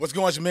What's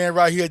going on, your man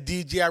right here,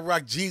 DJ I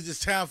Rock Jesus.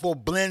 Time for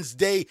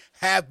Blendzday.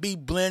 Happy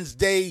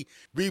Blendzday.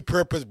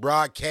 Repurposed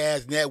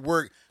Broadcast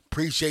Network.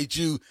 Appreciate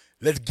you.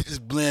 Let's get this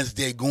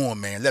Blendzday going,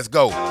 man. Let's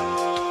go.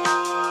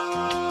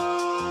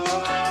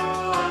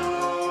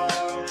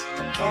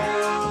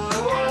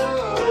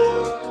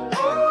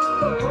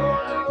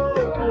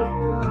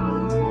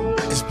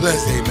 It's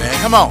Blendzday, man.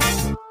 Come on.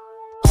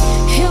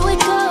 Here we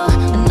go,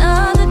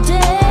 another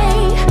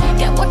day.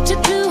 Got what to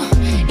do,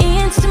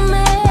 ends to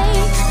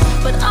make.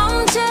 But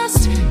I'm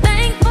just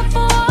thankful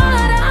for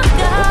what I've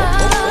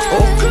got.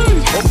 Okay.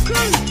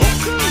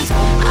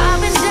 I've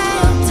been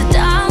down to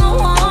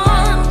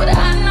 $1, but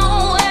I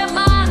know where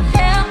my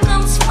help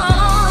comes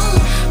from.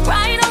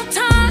 Right on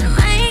time,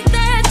 ain't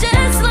that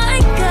just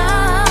like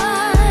God?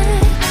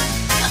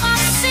 I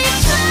see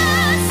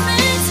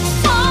blessings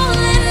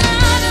falling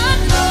out of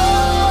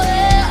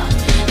nowhere,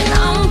 and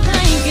I'm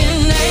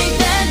thinking, ain't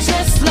that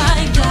just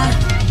like God?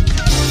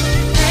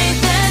 Ain't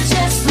that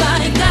just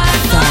like God?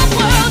 The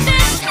world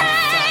is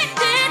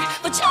hectic,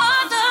 but your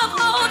love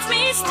holds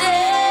me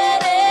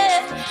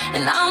steady,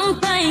 and I'm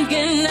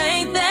thinking,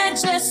 ain't that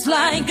just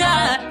like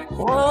God?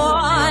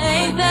 Oh,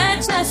 ain't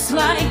that just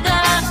like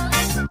God?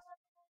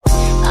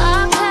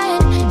 I've had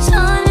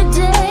ton of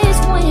days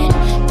when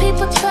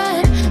people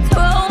tried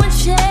throwing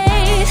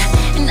shade,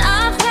 and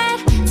I've had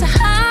to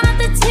hide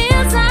the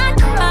tears I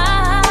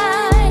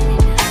cried.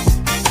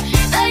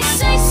 They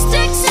say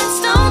sticks and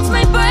stones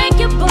may break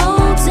your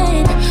bones,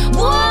 and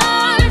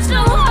words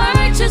don't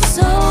hurt your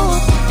soul.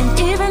 And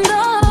even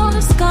though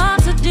the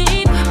scars are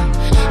deep,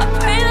 I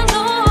pray the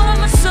Lord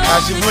my soul.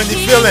 How's your to Wendy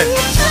keep feeling?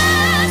 blessings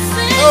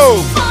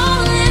Oh.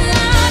 falling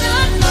out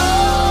of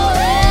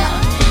nowhere,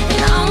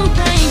 and I'm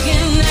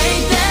thinking,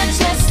 ain't that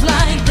just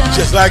like God?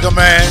 Just like a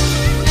man.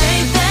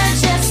 Ain't that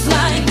just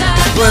like God?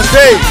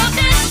 Blendzday. The world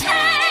is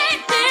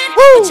hectic,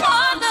 Woo. but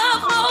your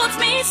love holds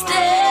me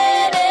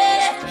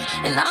steady,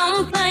 and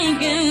I'm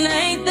thinking,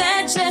 ain't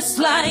that just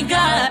like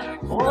God?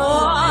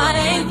 Oh,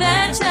 ain't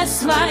that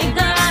just like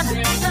God?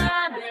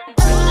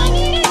 All I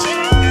need is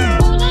you.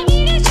 All I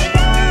need is you.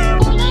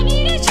 All I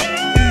need is you.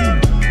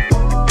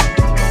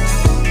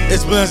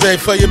 It's Blendzday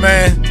for you,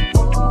 man.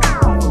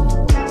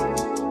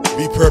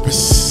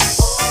 Repurpose.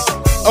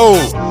 Oh.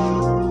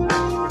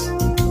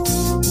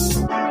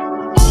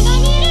 All I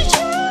need is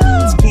you.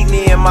 Keep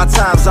me in my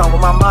time zone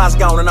when my mind's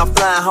gone and I'm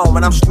flying home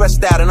and I'm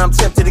stressed out and I'm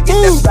tempted to get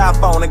that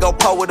styrofoam and go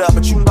pull it up,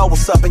 but you know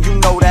what's up and you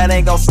know that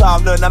ain't gon'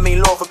 solve nothing. I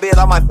mean, Lord forbid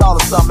I might fall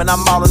or something,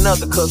 I'm all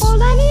another cause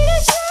All I need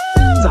is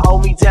you. to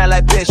hold me down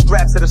like bench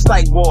straps at a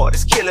psych ward.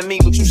 It's killing me,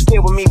 but you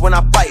still with me when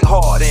I fight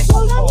hard. And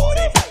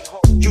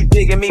you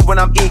digging me when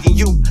I'm egging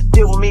you.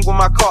 Deal with me when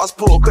my car's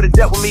full. Could've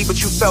dealt with me, but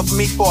you fell for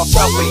me before I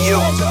fell for you.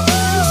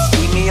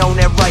 Keep me on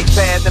that right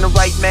path and the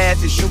right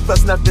math. It's you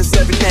plus nothing's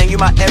everything. You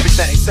my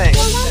everything. Sing.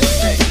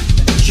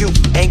 You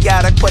ain't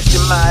gotta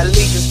question my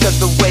allegiance, cause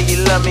the way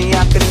you love me,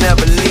 I could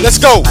never leave. Let's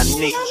go. I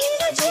need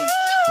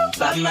you.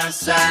 By my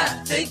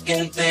side, thick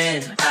and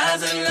thin,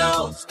 highs and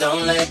lows,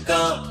 don't let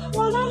go.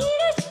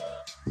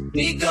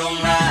 We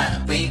gon'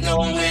 ride, we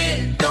gon'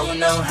 win, don't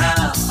know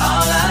how,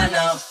 all I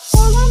know.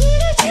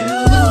 You,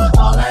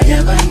 all I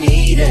ever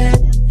needed.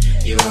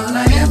 You, all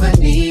I ever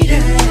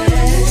needed.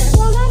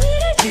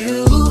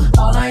 You,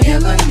 all I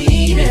ever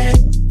needed.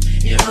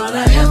 You, all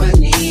I ever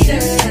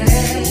needed.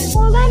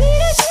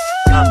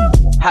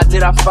 How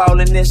did I fall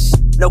in this?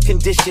 No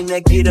condition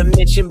that get a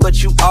mention,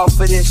 but you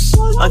offer this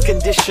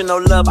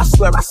unconditional love. I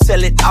swear I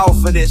sell it all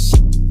for this.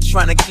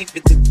 Trying to keep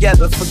it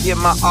together, forget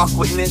my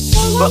awkwardness,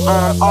 but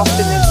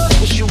often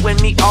it's you and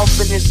me off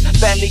in this.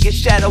 Badly get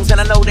shadows, and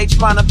I know they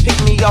tryna pick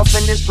me off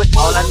in this, but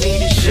all I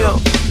need is you.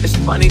 It's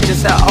funny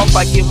just how off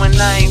I get when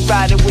I ain't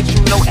riding with you.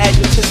 No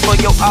adjectives for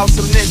your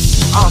awesomeness.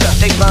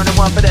 They burning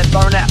one for that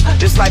burnout.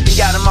 This life you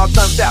got them all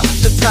turned out.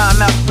 The time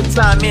out, put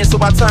time in,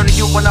 so I turn to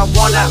you when I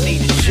want out.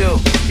 Need is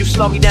you. You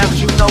slow me down, but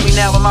you know me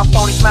now. With my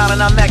phony smile and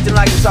I'm acting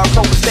like it's all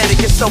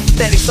copacetic. It's so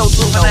pathetic, so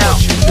zooming out.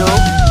 You know?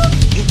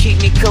 You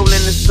keep me cool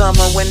in the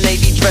summer when they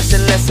be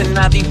dressing less and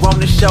I be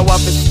wanting to show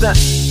off and stunt.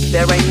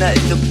 There ain't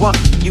nothing to want.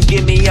 You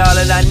give me all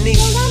that I need.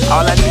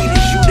 All I need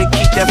is you to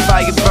keep that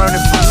fire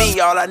burning for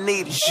me. All I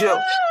need is you.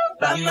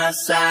 By my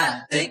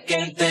side, thick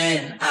and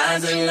thin,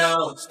 highs and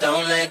lows,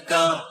 don't let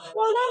go.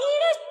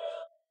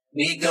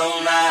 We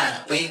gon'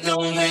 ride, we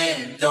gon'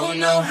 win, don't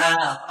know how,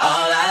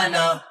 all I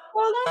know.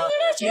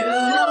 You,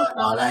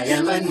 all I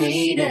ever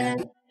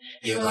needed.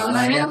 You, all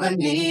I ever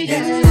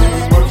needed.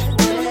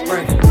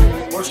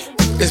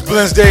 It's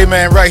Blendzday,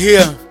 man, right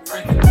here.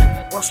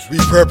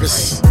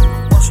 Repurpose.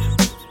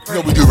 You know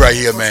what we do right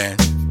here, man.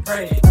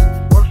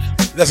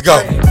 Let's go.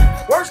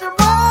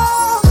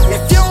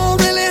 If you don't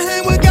really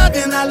hang with God,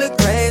 then I look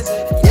crazy.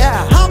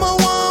 Yeah, I'm a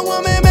one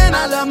woman, man,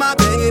 I love my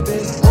baby.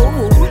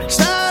 Ooh,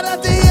 shout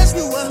out to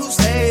Yeshua who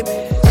saved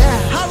me.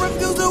 Yeah, I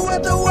refuse to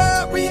let the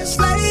world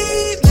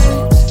re-enslave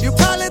me. You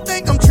probably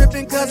think I'm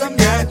tripping, cause I'm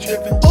not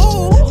tripping.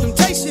 Ooh,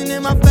 temptation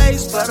in my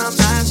face, but I'm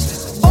not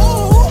tripping.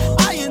 Ooh,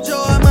 I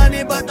enjoy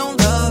money, but don't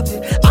love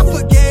it. I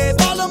forgave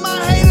all of my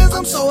haters,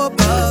 I'm so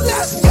above it.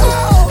 Let's go.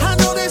 I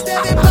know they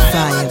steady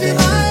playing my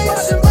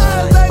demise.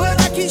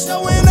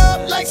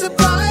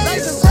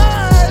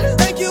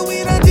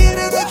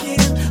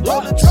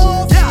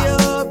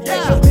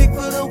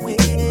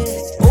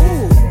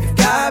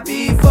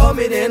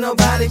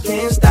 nobody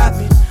can stop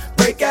me.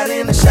 Break out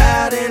in the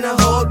shower in the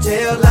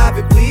hotel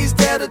lobby. Please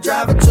tell the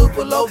driver to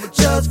pull over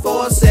just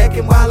for a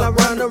second while I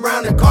run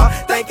around the car.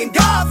 Thanking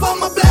God for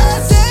my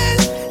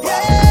blessings.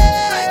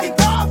 Yeah. Thanking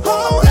God for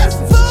my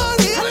blessings.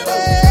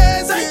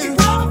 Thanking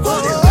God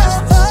for the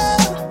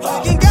blessings.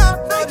 Thanking God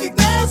for the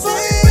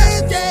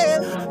blessings.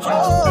 Yeah.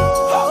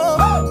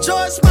 Oh.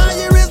 George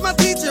Meyer is my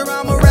teacher.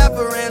 I'm a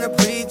rapper and a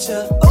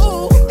preacher.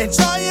 Ooh.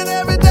 Enjoying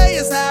every day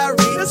is how I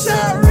reach.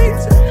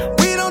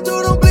 We don't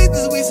do them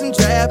bleachers, we some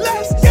trap.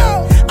 Let's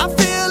go. I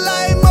feel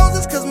like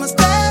Moses cause my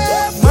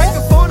staff.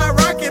 Microphone, I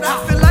rock it.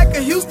 I feel like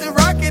a Houston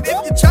Rocket.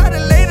 If you try to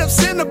lay them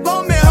sin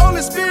upon me,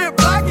 Holy Spirit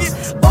block it.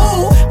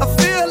 Ooh, I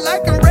feel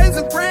like I'm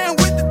raising praying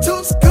with the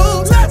two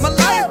schools. My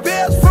life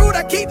bears fruit,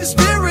 I keep the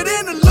spirit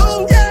in the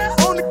loop.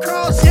 On the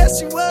cross, yes,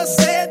 she was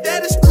sad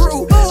that it's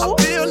true. I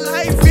feel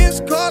like Vince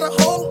Carter,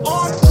 hold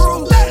on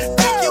through.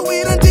 Thank you,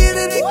 we done did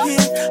it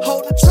again.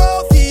 Hold the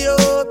trophy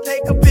up,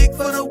 take a pick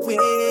for the win.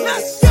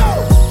 Let's go.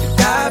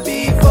 God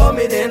be for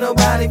me, then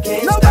nobody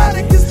can stop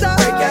me.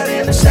 Break out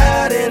in the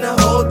shower in the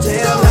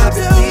hotel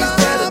lobby. Please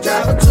tell the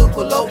driver to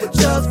pull over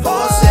just for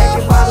a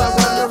second while I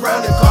run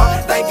around the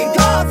car. Thanking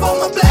God for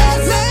my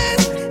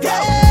blessings. Yeah.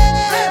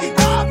 Thanking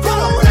God for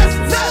my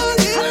blessings.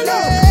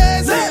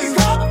 Thanking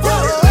God for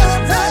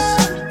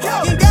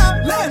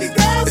the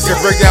blessings. It's your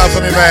breakdown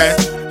for me, man.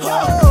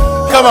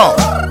 Come on.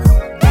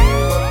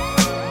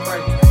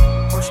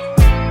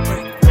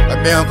 My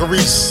man, Uncle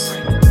Reece.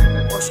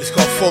 It's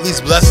called For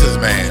These Blessings,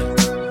 man.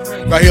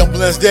 Right here on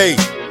Blendzday.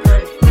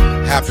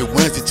 Happy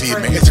Wednesday to you,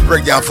 man. It's a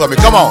breakdown for me.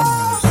 Come on.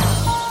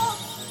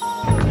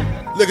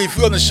 Look, if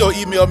you're on the show,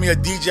 email me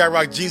at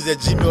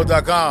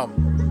djrockjesus@gmail.com.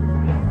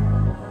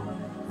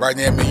 Right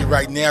now, man.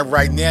 Right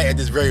now, at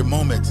this very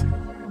moment.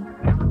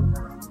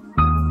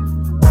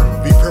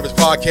 Repurpose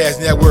Podcast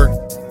Network.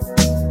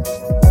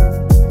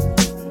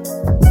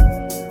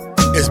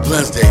 It's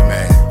Blendzday,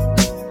 man.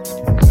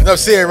 Enough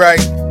said, right?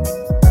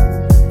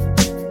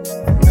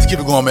 Let's keep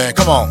it going, man.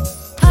 Come on.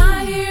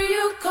 I hear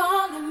you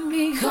calling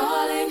me,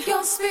 calling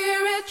your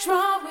spirit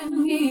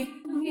drawing me.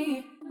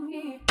 Okay.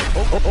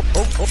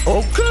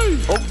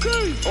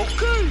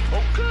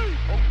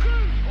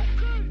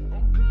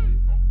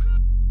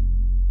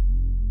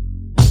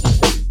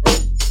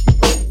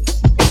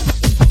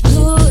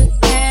 Good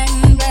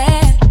and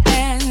bad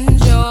and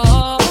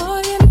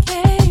joy and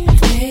pain,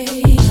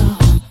 they all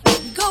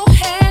go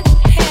hand in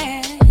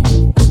hand.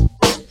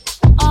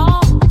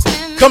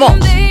 Often Come on.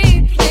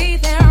 they play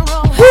their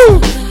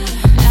role.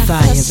 At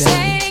Fire, the baby.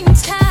 same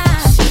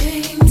time,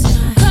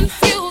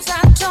 confused, I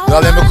don't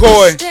Darlene,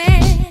 McCoy. understand.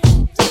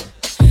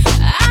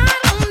 I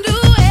don't do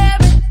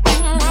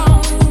everything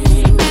wrong,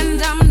 and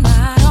I'm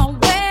not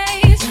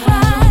always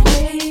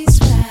right.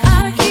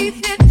 I keep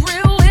it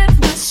real with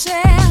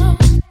myself,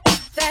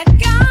 that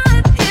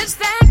God is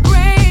that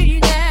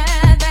greater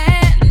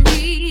than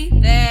me,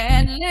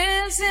 that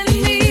lives in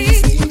me,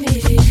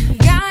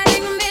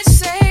 guiding me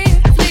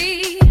safely.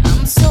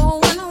 I'm so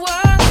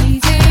unworthy.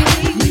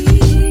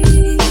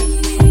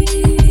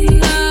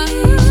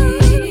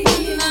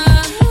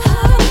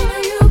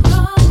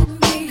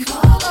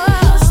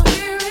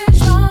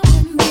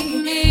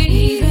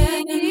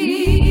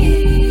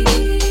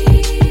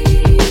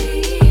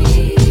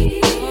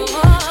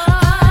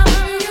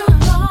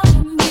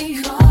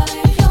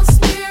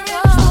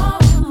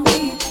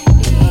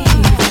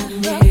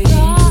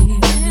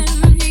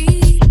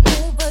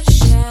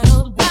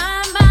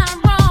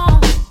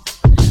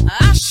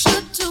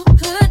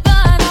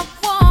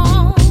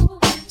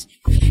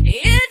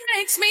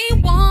 Makes me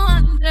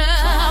wonder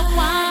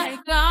why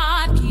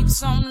God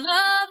keeps on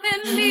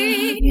loving me.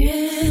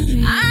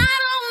 I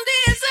don't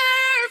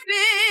deserve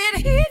it.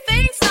 He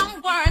thinks I'm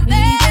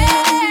worthy.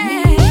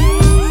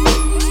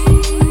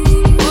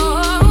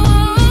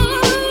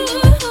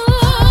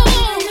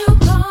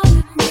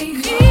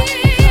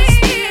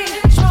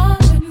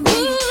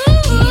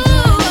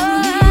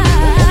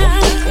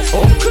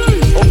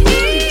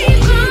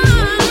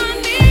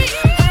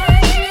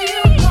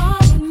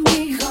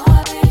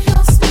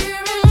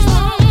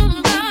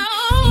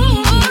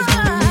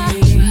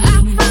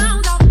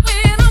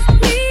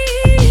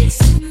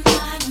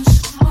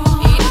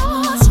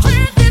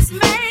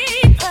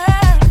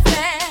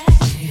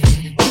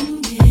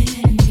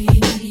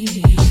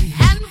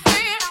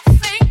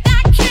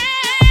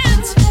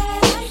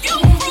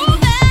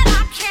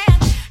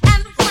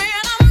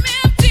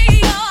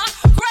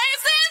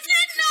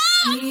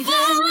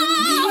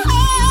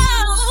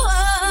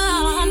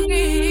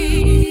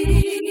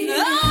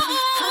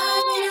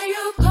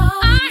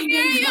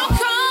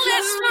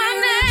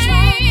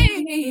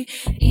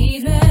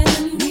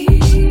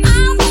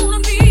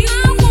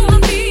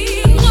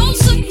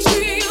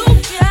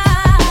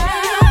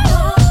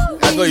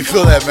 know you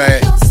feel that,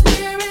 man.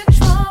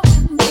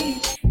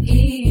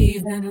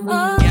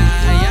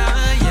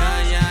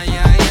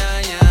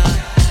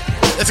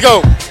 Let's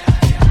go.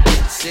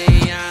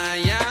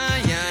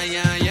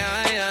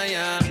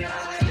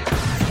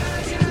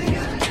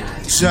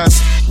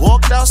 Just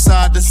walked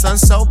outside, the sun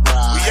so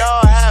bright. We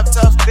all have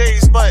tough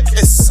days, but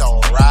it's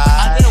alright.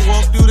 I done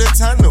walked through the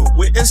tunnel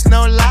with it's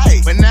no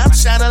light, but now I'm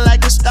shining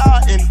like a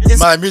star and it's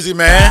my music,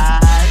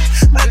 man.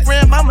 My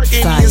grandmama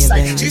gave me a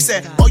sight. She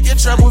said, all your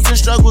troubles and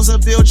struggles will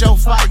build your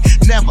fight.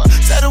 Never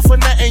settle for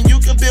nothing, you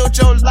can build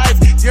your life.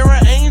 You're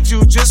an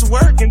angel, just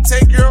work and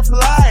take your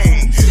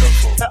flight.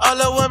 To all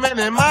the women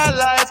in my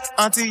life,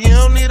 auntie, you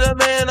don't need a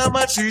man,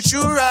 I'ma treat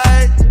you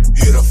right.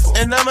 Beautiful.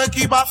 And I'ma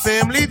keep my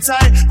family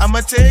tight.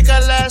 I'ma take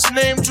our last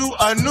name to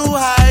a new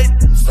height.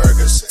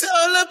 Ferguson. To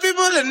all the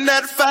people in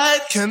that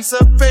fight,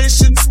 cancer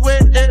patience,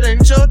 wait, it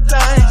ain't your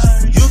time.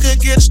 You could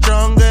get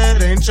stronger,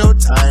 it ain't your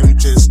time.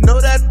 Just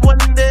know that one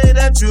day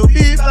that you'll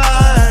be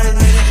fine.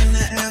 In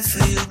the air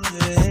for you,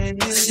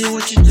 baby. I see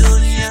what you're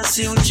doing, yeah, I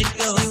see what you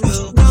go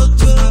through.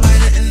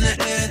 Light it in the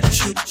air, the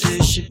truth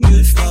is you're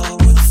beautiful,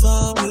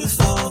 beautiful,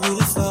 beautiful,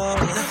 beautiful.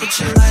 Now put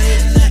your light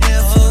in the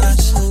air for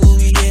us,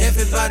 yeah.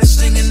 Everybody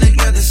singing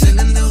together, sing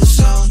a new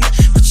song.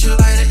 Put your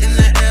light in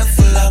the air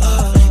for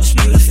love. It's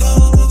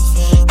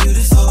beautiful,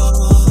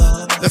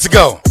 beautiful. Let's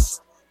go.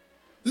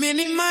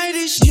 Many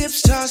mighty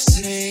ships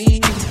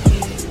tossing.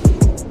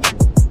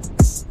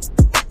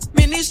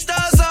 Many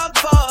stars are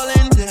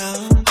falling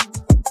down.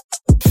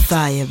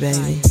 Fire,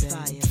 baby.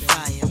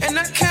 And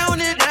I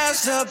count it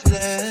as a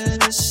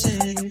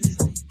blessing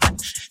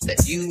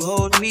that you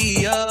hold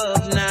me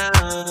up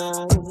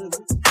now.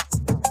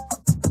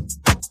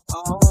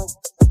 Oh,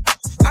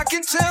 I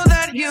can tell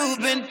that you've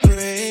been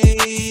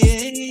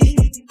praying.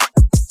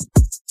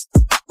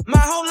 My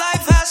whole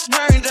life has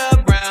turned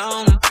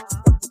around.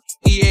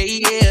 Yeah,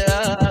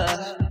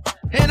 yeah.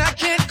 And I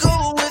can't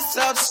go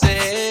without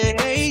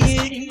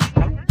saying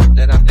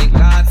that I thank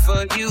God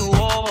for you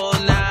all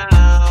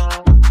now.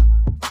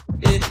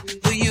 Yeah,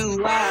 for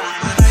you, I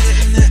light it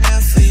in the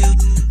air for you.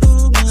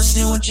 I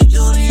see what you're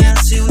doing, yeah, I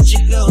see what you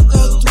go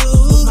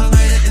through. I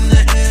light it in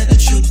the air, the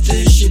truth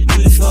is you're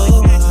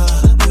beautiful,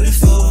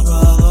 beautiful.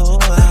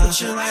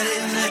 Put your light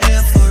in the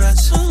air for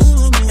us.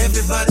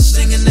 Everybody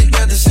singing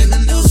together, sing a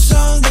new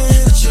song.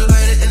 Put your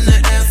light in the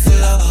air for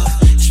love.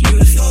 It's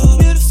beautiful,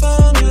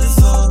 beautiful,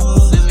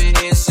 beautiful. Let me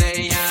hear you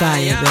say yeah,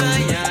 fire, yeah,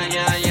 baby. Yeah,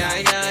 yeah, yeah,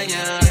 yeah,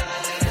 yeah.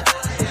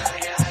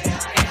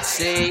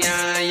 Say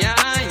yeah, yeah,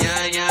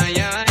 yeah, yeah,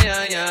 yeah,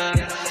 yeah, yeah.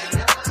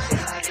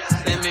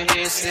 Let me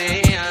hear you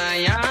say yeah,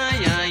 yeah,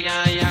 yeah,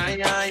 yeah, yeah,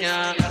 yeah,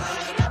 yeah.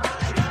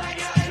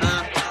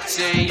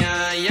 Say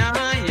yeah, yeah,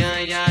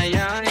 yeah, yeah,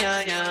 yeah,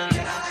 yeah, yeah.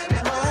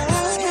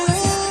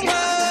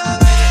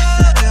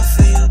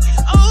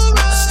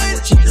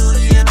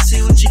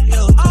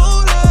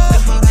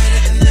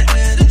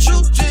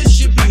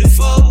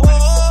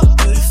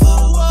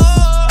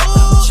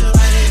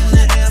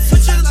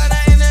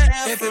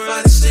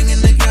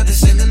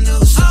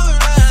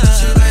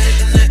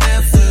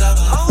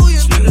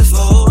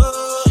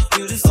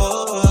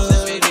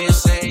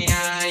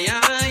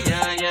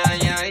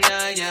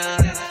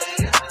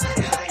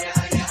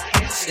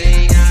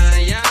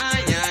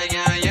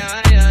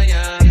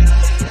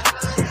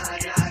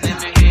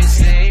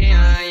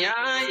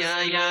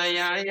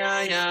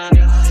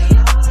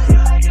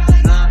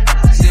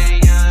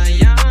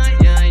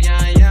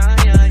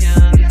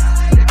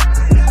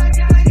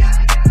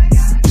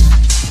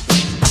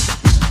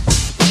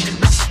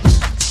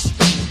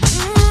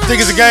 Think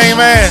it's a game,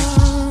 man.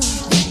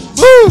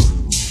 Woo!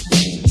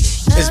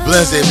 It's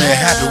Blendzday, man.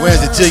 Happy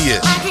Wednesday to you.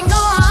 I can go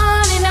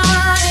on and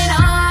on and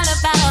on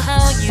about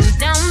how you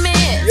done me.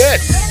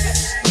 Yes.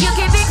 You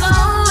keep it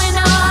going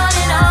on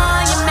and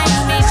on. You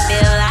make me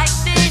feel like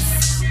this.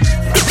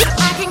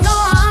 I can go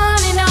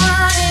on and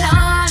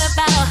on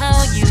about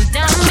how you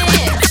done me.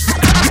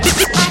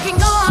 I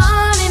can go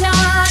on and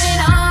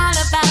on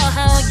about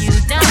how you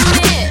done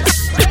me.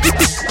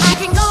 I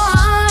can go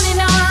on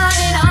and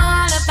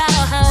on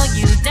about how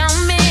you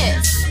done me.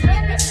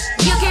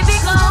 You keep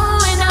it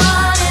going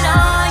on and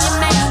on. You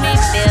make me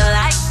feel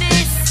like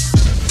this.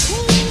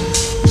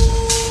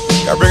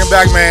 Gotta bring it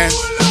back, man.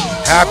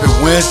 Happy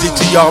Wednesday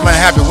to y'all, man.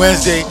 Happy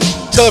Wednesday.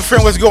 Tell a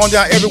friend what's going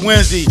down every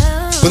Wednesday.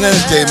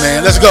 Blendzday,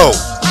 man. Let's go.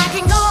 I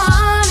can go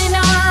on and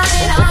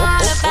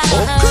on about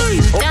how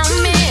you done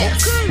me.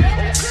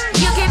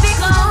 You keep it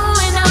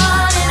going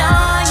on and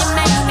on. You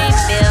make me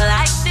feel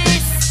like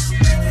this.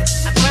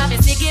 I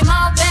promise to get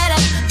more better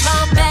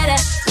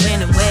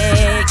when I'm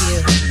with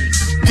you.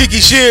 Kiki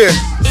Sheard.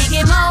 It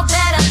get more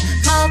better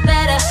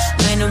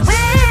when I'm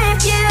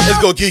with you. Let's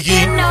go, Kiki.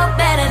 Ain't no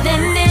better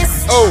than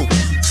this. Oh.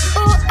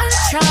 Ooh, I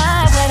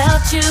tried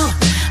without you,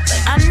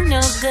 but I'm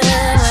no good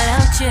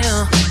without you.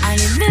 I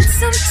admit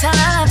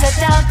sometimes I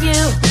doubt you,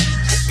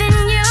 but then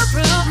you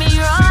prove me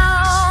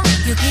wrong.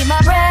 You keep my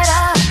bread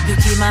up, you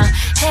keep my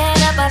head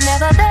up, I've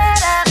never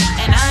let up.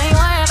 And I ain't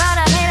worried about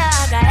a hater,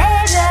 I got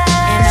haters.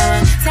 And I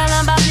will tell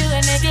them about you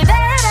and make it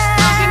better.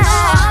 I can go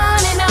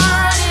on and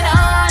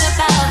on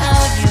about how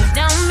you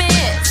done me.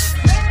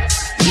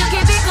 You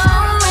keep it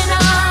going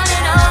on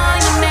and on,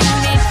 you make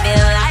me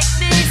feel like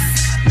this.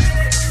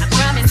 I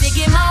promise to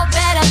get more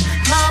better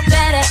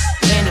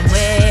when I'm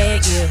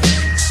with you.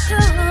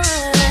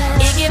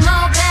 It get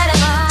more better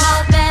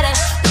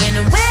when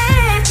I'm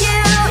with you.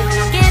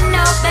 Get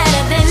no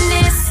better than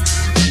this.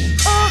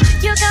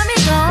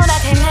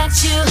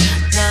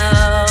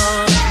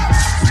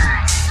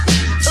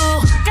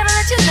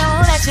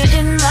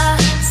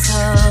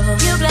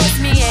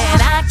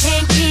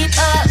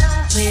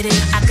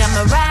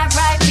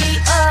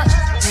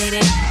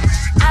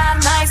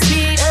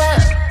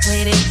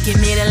 Give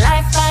me the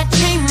life I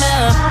dream of.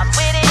 I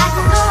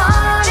can go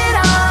on and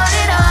on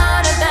and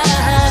on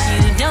about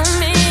you, don't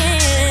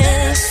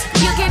miss.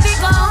 You keep it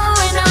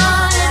going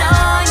on and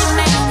on. You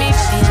make me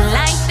feel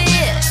like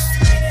this.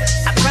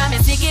 I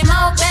promise you get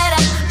more better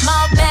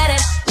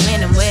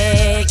when I'm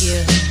with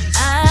you.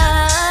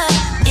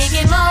 It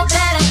get more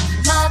better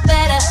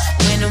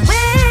when I'm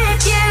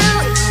with you.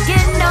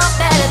 Get no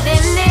better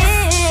than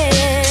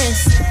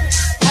this.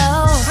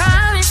 Oh,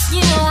 promise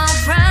you won't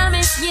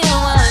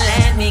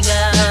let me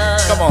go.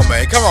 Come on,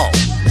 man, come on.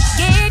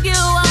 Gave you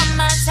all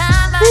my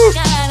time, I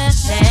gotta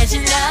let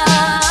you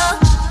know.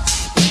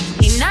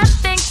 Ain't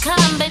nothing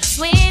come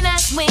between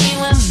us, we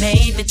were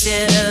made for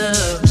two.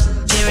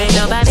 There ain't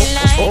nobody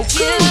like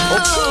you.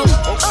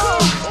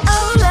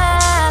 Oh,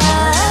 love,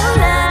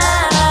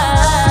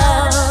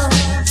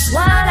 it's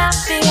what I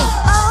feel.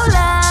 Oh,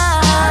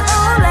 love,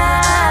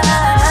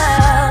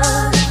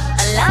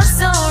 a love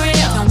so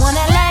real. Don't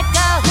wanna let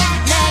go.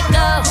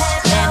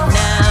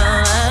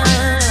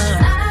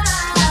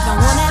 Don't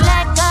wanna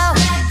let go.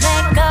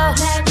 No.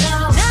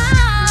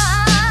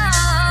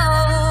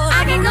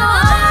 I can go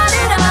on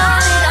and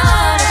on and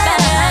on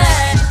about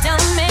it,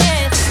 don't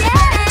miss.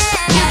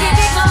 You keep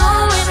it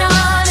going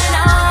on and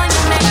on.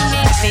 You make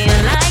me feel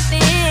like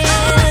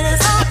this.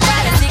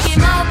 Gotta make it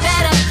more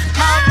better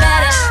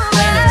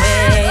when I'm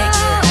with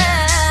you.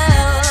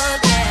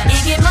 You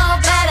get more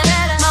better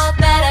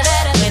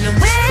when I'm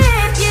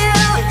with you.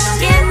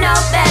 Get no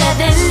better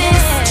than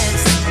this.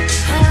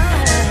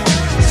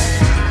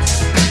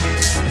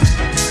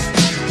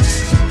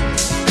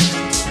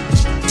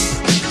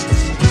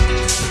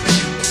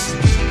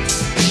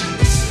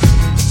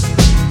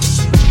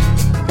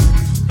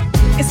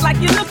 It's like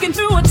you're looking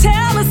through a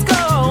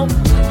telescope.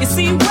 You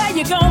see where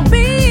you're gonna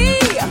be.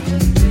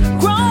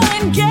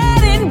 Growing,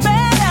 getting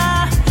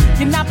better.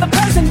 You're not the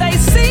person they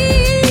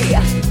see.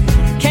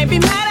 Can't be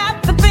mad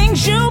at the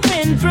things you've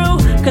been through,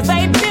 cause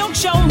they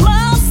built your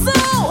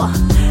muscle.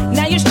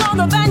 Now you're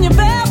stronger than you've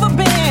ever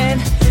been.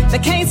 They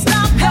can't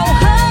stop your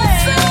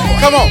hustle.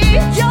 Come on.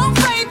 Your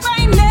faith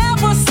ain't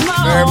never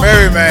small.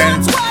 Mary,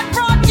 man. That's what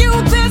brought you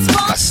this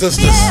far. My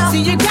sisters. Yeah.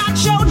 See, you got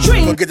your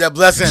dreams. Go get that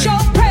blessing.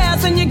 Your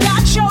prayers and you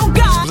got your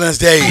God.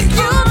 Blendzday.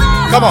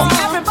 Come on.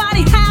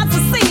 Everybody has a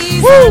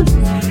season. Woo.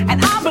 And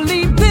I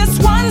believe this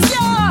one's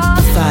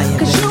yours. Fire,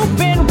 Cause baby. you've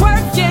been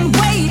working,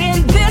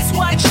 waiting. This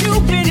what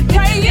you've been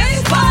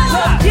praying for.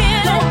 Go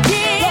get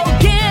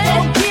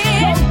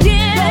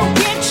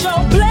your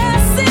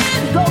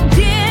blessing. Go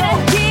get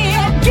it.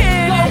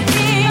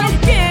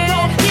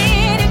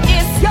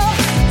 It's your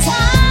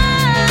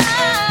time.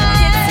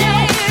 It's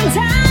your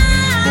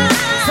time.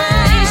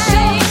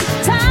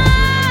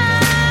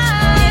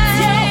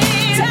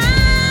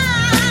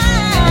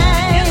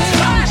 It's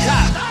your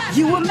time.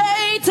 You were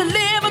made to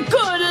live a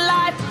good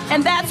life,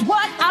 and that's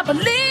what I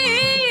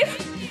believe.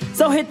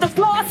 So hit the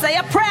floor, say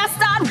a prayer,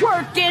 start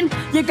working.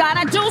 You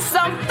gotta do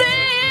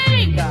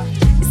something.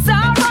 It's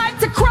alright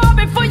to crawl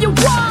before you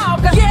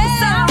walk.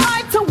 It's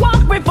alright to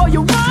walk before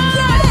you run.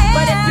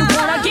 But if you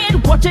wanna get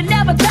what you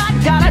never got,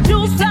 gotta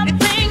do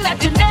something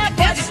that you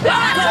never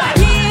start. Go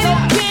get your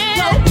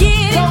blessing. Go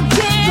get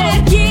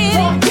it.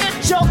 Go get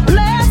your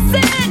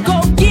blessing.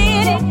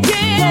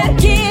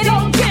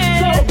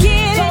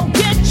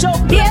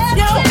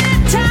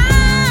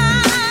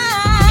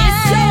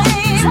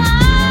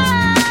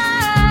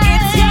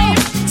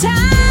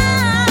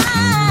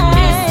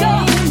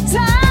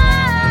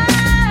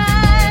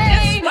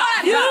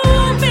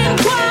 You've been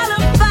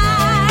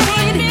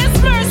qualified. His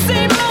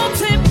mercy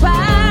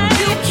multiplied.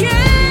 You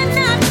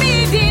cannot be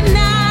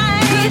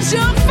denied.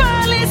 You're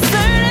fully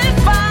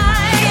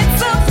certified.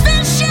 It's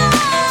official.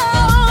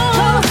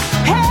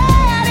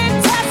 Head and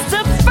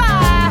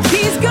testify.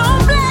 He's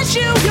gonna bless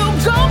you. You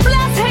gon'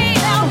 bless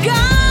him.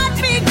 God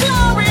be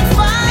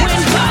glorified.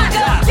 When God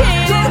go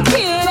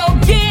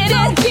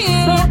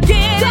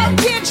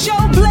get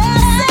your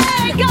blessing.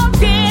 Go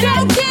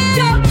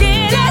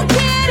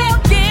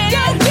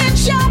get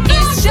your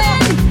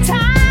blessing.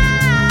 Time.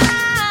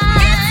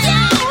 It's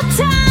your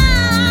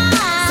time.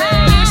 Say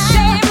it's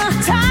your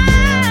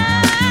time.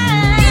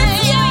 It's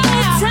your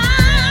time.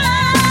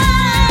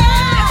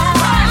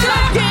 Go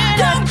get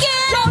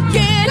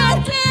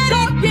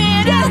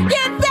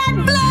that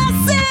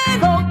blessing.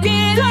 Go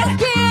get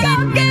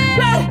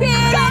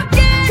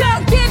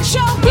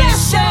your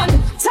blessing.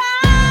 Time.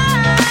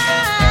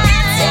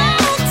 It's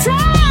your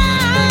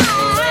time.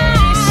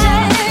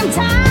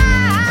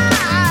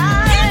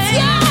 It's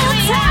your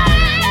time.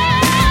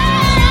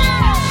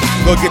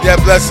 Go get that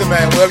blessing,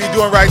 man. Whatever you're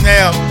doing right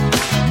now,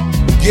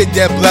 get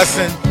that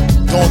blessing.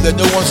 Don't let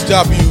no one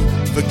stop you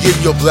from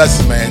getting your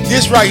blessing, man.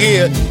 This right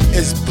here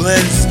is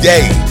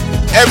Blendzday.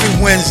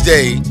 Every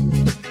Wednesday,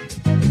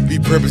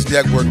 Repurpose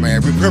Network,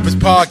 man. Repurpose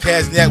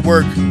Podcast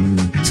Network.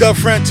 Tell a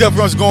friend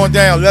what's going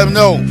down. Let them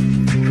know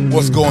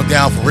what's going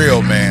down for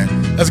real, man.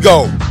 Let's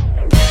go.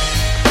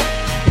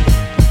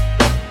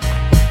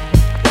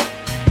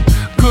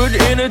 Good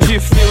energy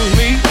fills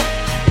me.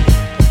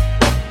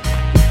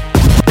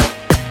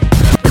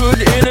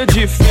 Good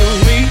energy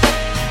fills me.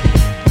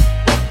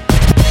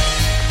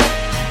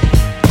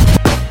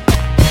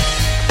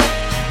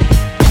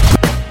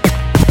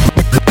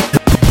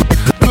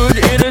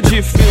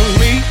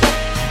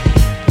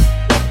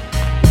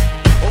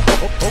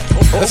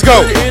 Let's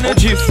go. Good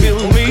energy fill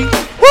me.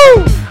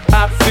 Woo!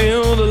 I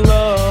feel the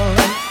love.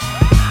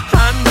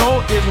 I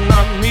know it's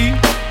not me.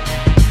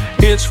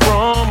 It's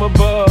from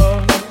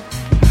above.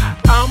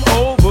 I'm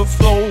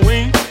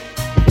overflowing.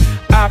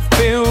 I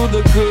feel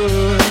the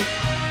good.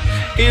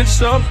 It's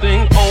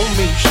something on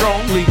me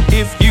strongly.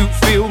 If you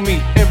feel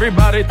me,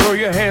 everybody throw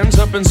your hands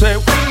up and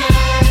say,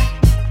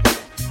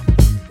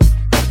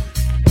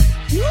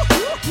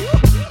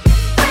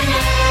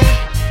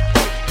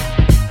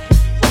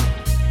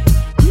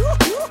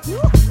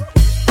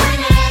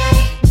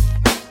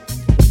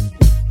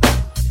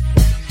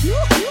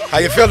 how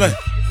you feeling?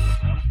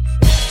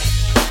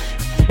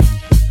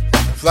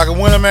 It's like a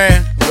winner,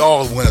 man. We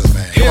all winners,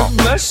 man. Come on.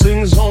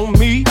 Blessings on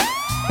me.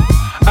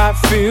 I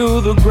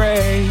feel the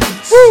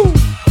grace. Woo!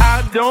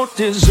 I don't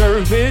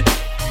deserve it.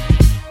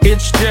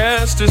 It's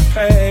just his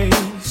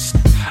pace.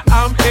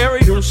 I'm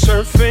aerial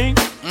surfing.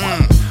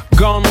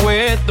 Gone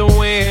with the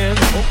wind.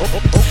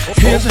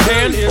 His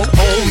hand is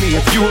on me.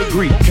 If you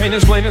agree, can't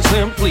explain it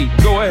simply.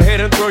 Go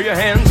ahead and throw your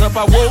hands up.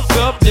 I woke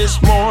up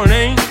this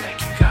morning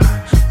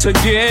to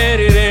get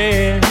it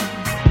in.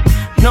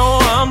 No,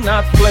 I'm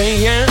not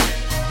playing.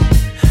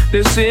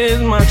 This is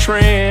my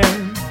trend.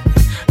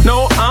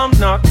 No, I'm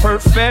not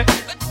perfect.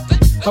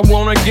 I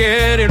wanna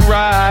get it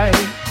right.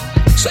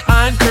 So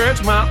I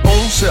encourage my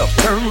own self.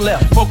 Turn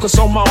left, focus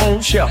on my own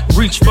shelf.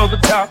 Reach for the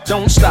top,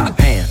 don't stop.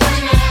 Hands.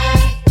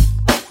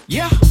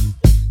 Yeah.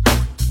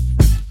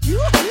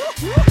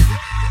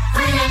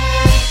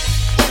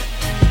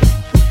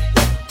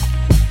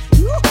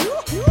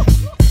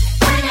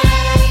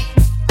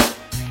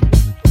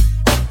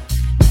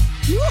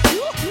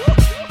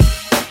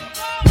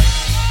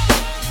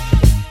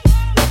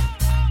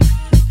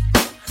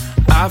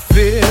 I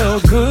feel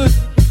good.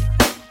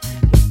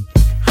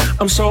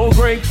 I'm so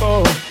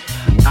grateful.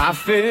 I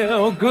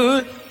feel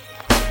good.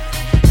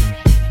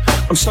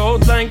 I'm so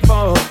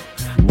thankful.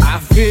 I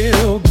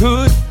feel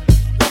good.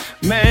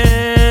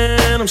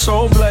 Man, I'm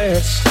so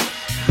blessed.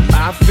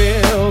 I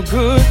feel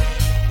good.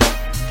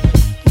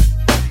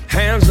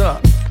 Hands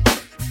up.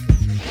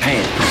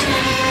 Hands.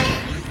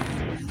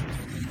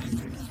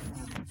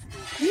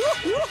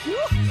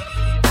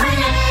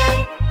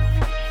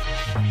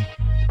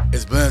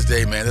 It's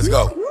Blendzday, man. Let's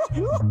go.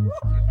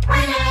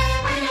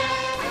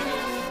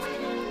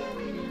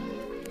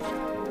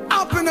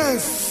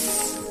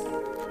 Happiness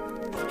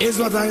is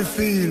what I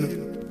feel.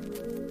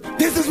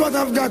 This is what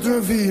I've got to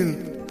reveal.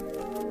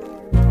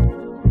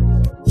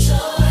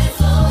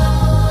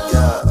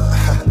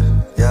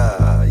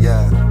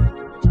 Yeah.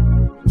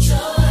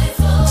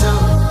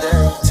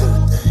 Today.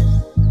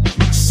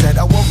 Said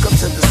I woke up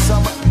to the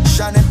summer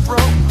shining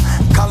through.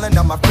 Calling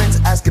on my friends,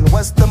 asking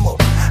what's the move.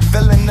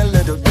 Feeling a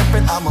little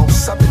different, I'm on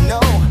something new.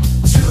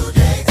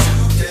 Today.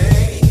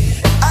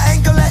 I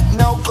ain't gonna let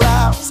no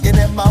clouds get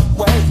in my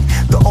way.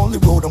 The only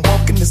road I'm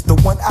walking is the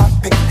one I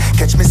pick.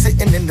 Catch me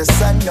sitting in the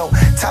sun, no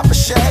time for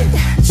shade.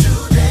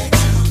 Today.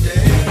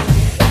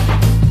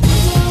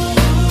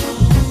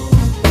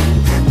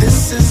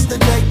 This is the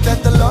day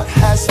that the Lord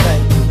has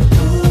made,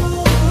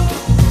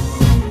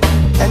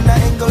 and I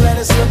ain't gonna let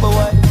it slip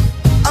away.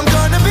 I'm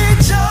gonna be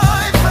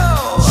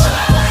joyful.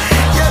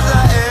 Yes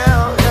I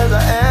am.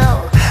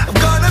 I'm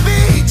gonna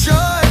be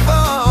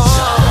joyful.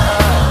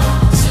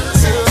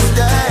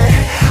 Today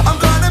I'm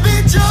gonna be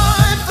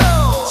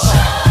joyful.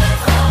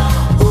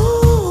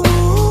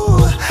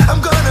 Ooh, I'm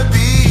gonna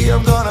be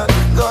joyful.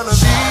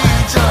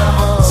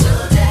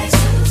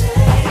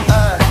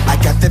 I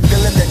got that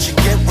feeling that you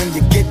get when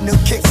you get new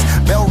kicks.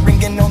 Bell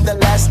ringing on the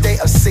last day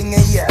of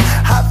singing, yeah.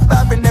 High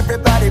fiving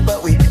everybody,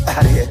 but we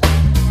out of here.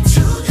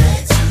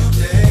 Today.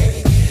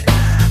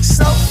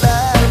 So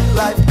fast,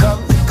 life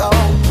comes and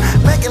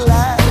goes. Make it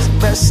last,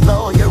 best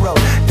slow your road.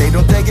 They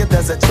don't think it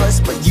as a choice,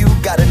 but you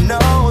gotta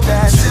know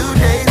that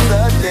today's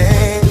the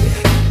day.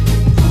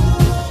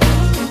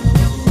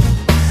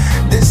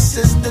 This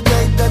is the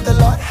day that the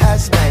Lord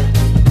has made,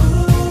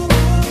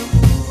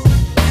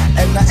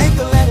 and I ain't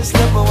gonna let it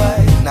slip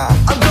away. Nah,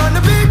 I'm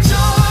gonna be joyful.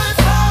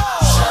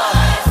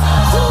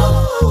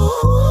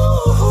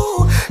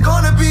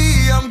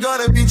 I'm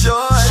gonna be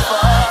joyful.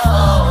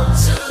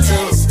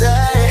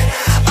 Tuesday,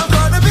 I'm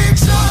gonna be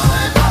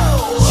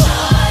joyful.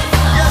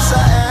 Yes I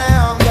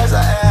am.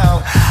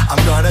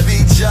 I'm gonna be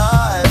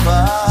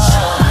joyful.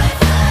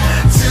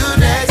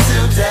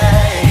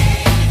 Today.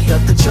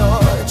 Got the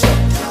joy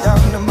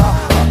down in my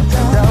heart,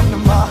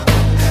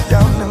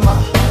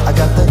 I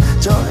got the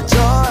joy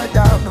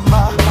down in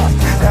my heart,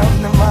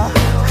 down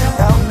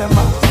in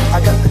my. I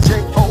got the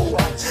J-O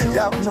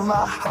down in my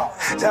heart,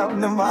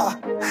 down in my.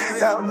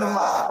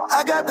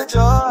 I got the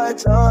joy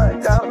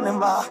down in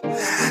my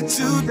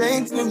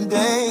today.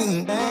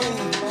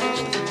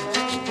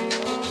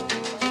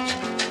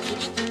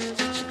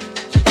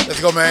 Let's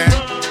go, man.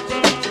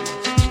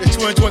 It's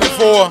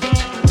 2024.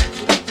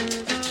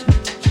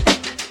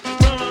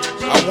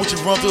 I want you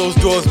to run through those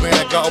doors, man,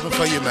 that got open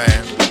for you,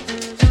 man.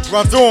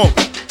 Run through them.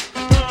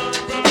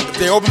 If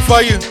they open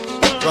for you,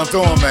 run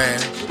through them, man.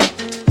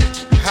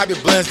 Happy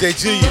Blendzday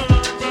to you.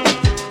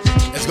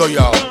 Let's go,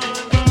 y'all.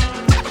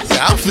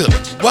 I'm feeling.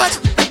 What?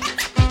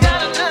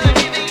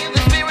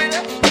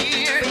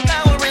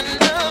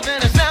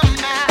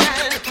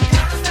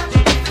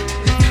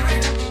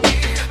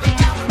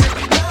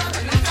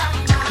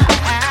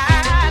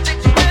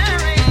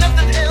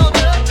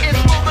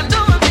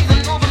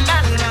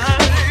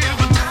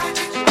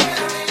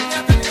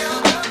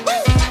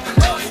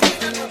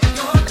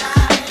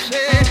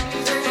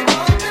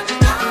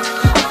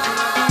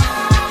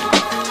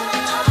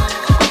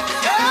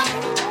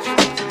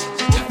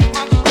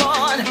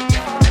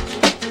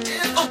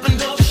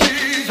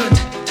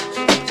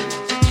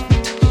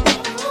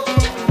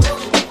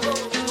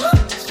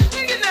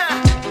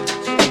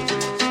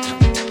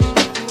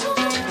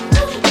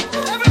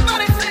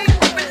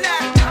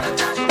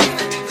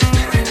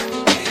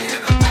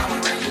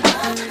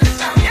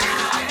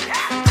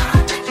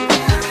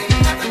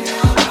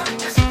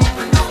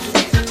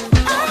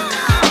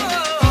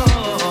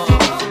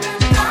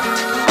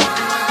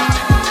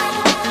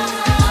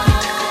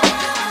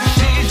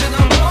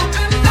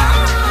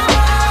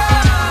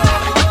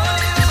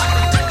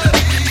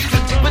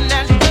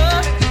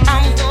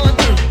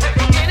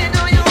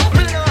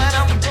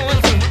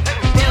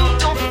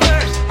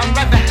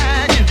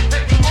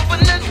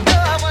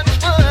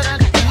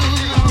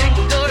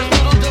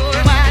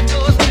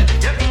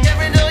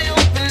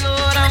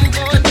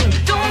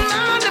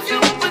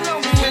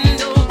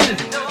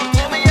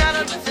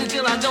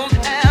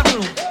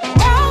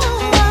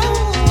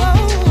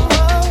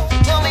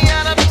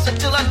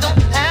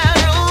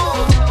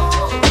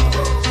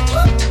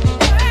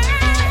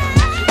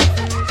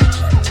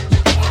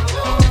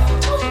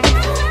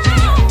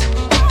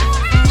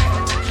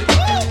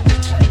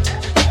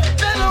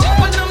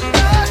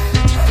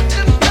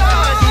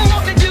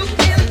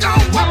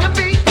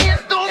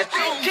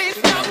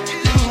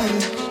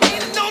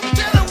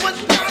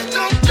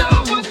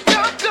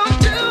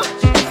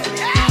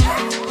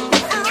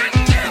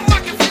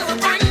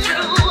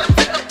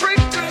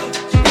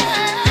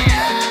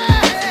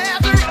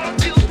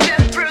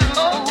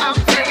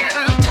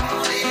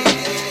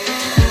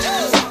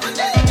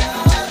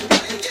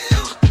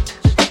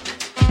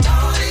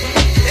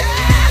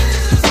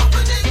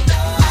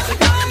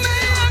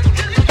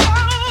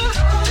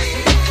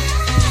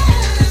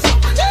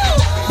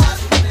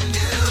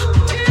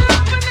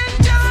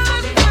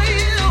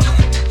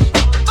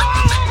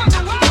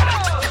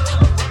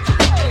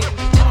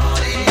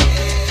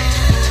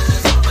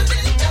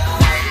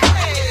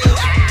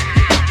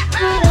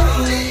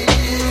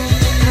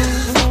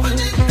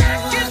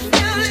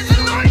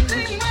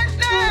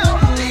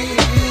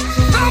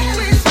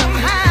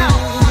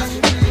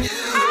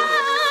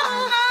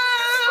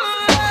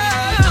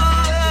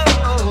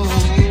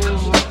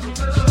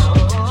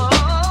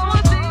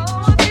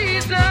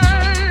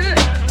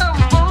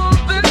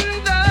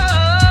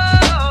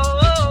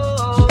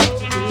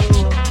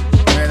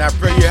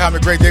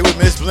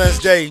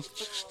 Blendzday.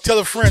 Tell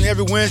a friend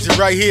every Wednesday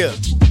right here.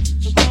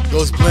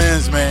 Those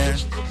Blends, man.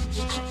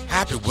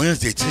 Happy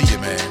Wednesday to you,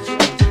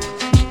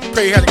 man.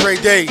 Pray you had a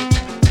great day.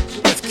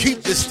 Let's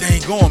keep this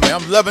thing going, man.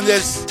 I'm loving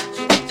this.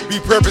 Be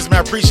purpose, man.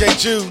 I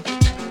appreciate you.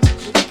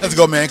 Let's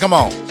go, man. Come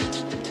on.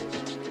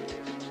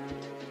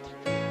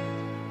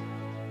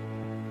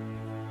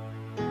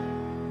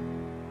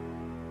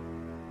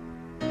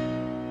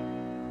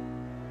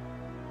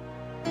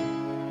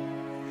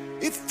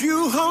 If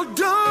you hold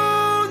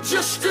on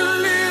just a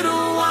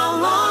little while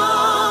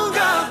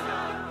longer,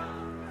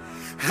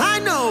 I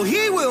know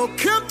he will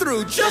come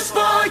through just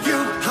for you.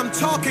 I'm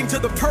talking to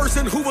the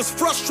person who was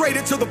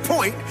frustrated to the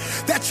point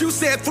that you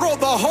said throw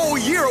the whole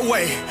year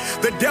away.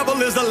 The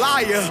devil is a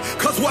liar,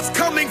 cause what's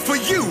coming for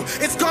you,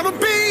 it's gonna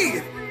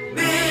be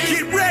big.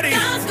 Get ready.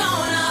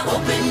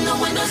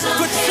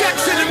 For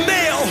checks in the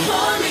mail,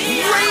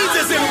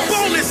 raises and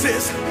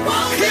bonuses,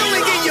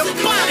 healing in your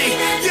body.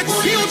 Your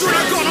children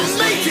are gonna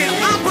make it.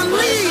 I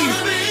believe.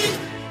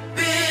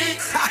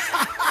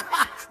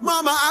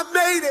 Mama, I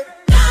made it.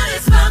 God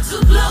is about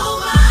to blow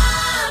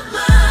my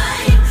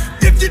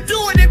mind. If you're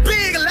doing it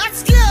big,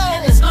 let's go.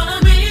 And it's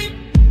gonna be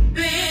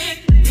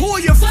big. Pull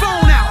your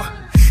phone out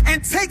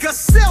and take a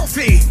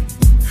selfie.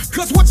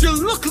 Cause what you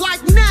look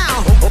like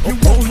now, you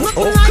won't look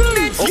like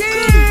next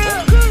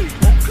year.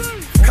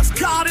 Cause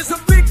God is a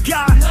big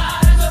guy.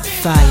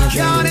 Fire,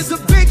 God is a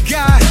big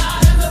guy.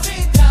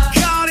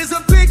 God is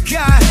a big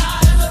guy.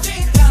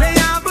 Say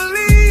I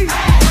believe.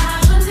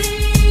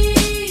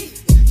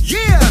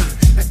 Yeah,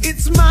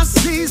 it's my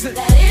season.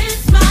 That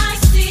is my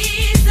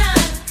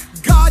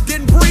season. God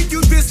didn't bring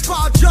you this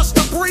far just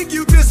to bring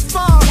you this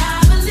far.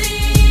 I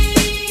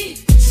believe.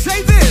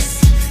 Say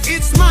this,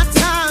 it's my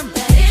time.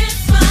 That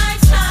it's my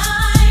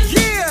time.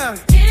 Yeah,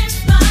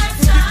 It's my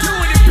time.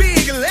 doing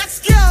it big, let's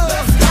go.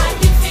 I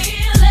can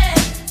feel it.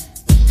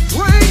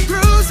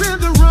 Breakthroughs in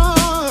the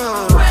room.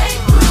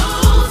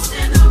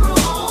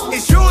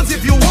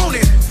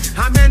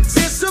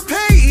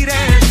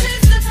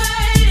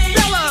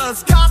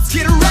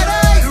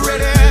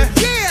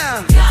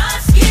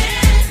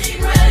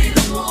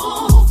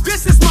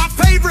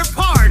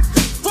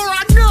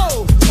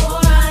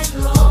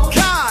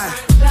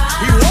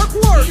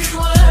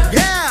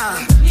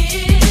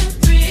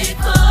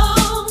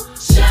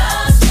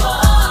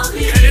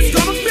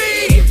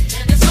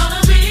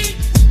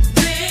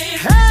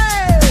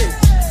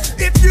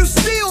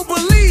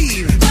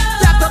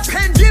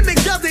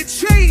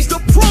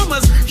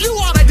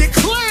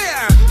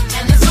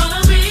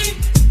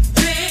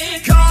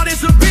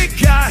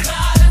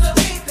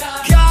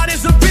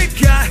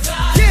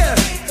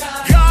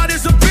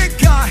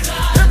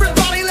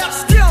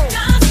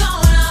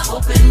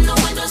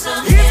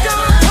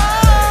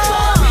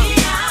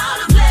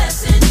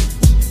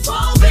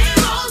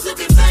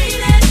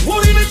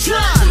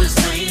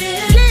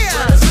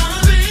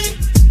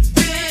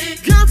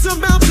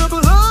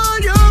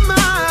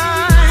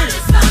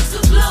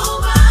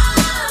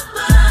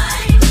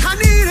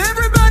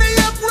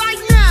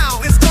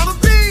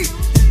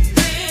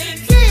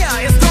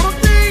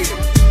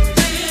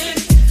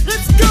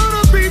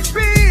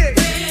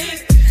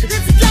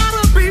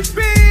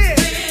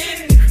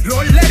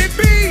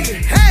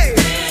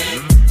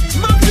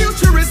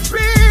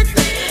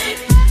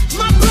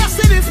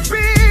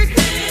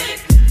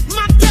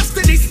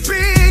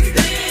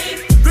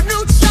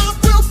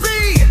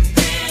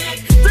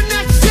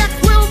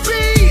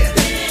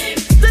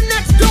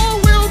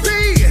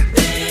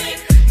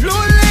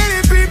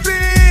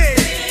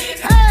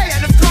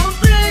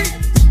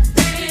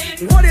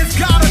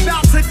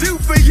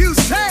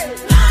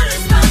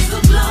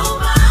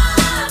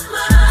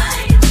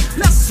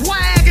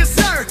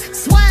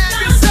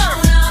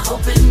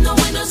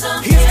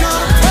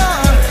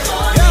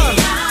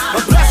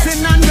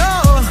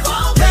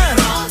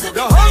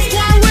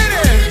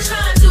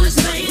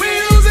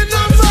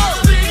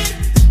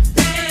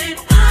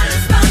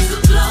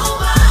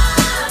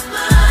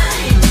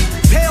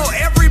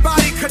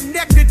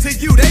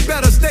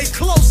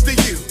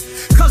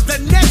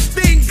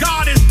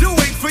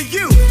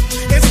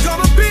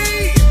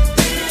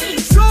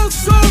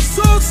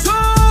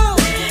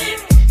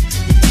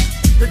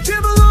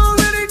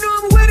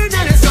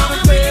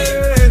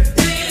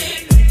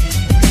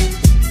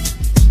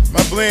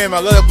 blend, man. I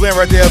love that blend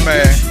right there,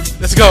 man.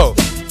 Let's go.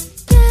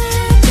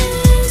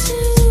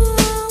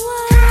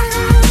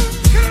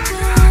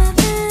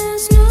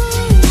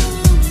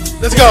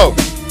 Let's go.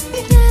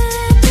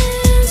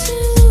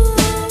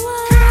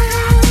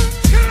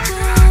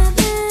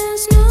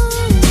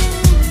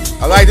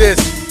 I like this.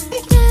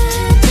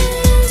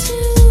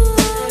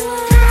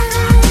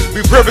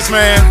 Be purpose,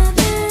 man.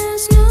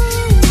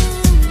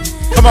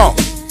 Come on.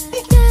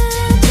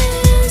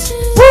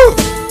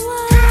 Woo.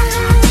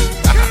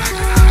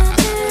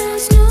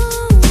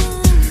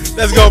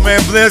 Let's go, man.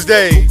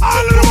 Blendzday.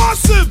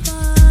 Awesome.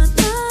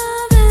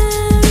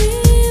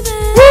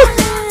 Woo.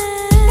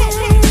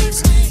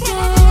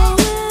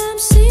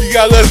 You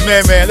gotta love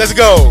this man. Let's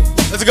go.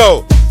 Let's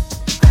go.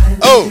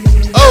 Oh,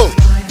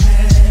 oh.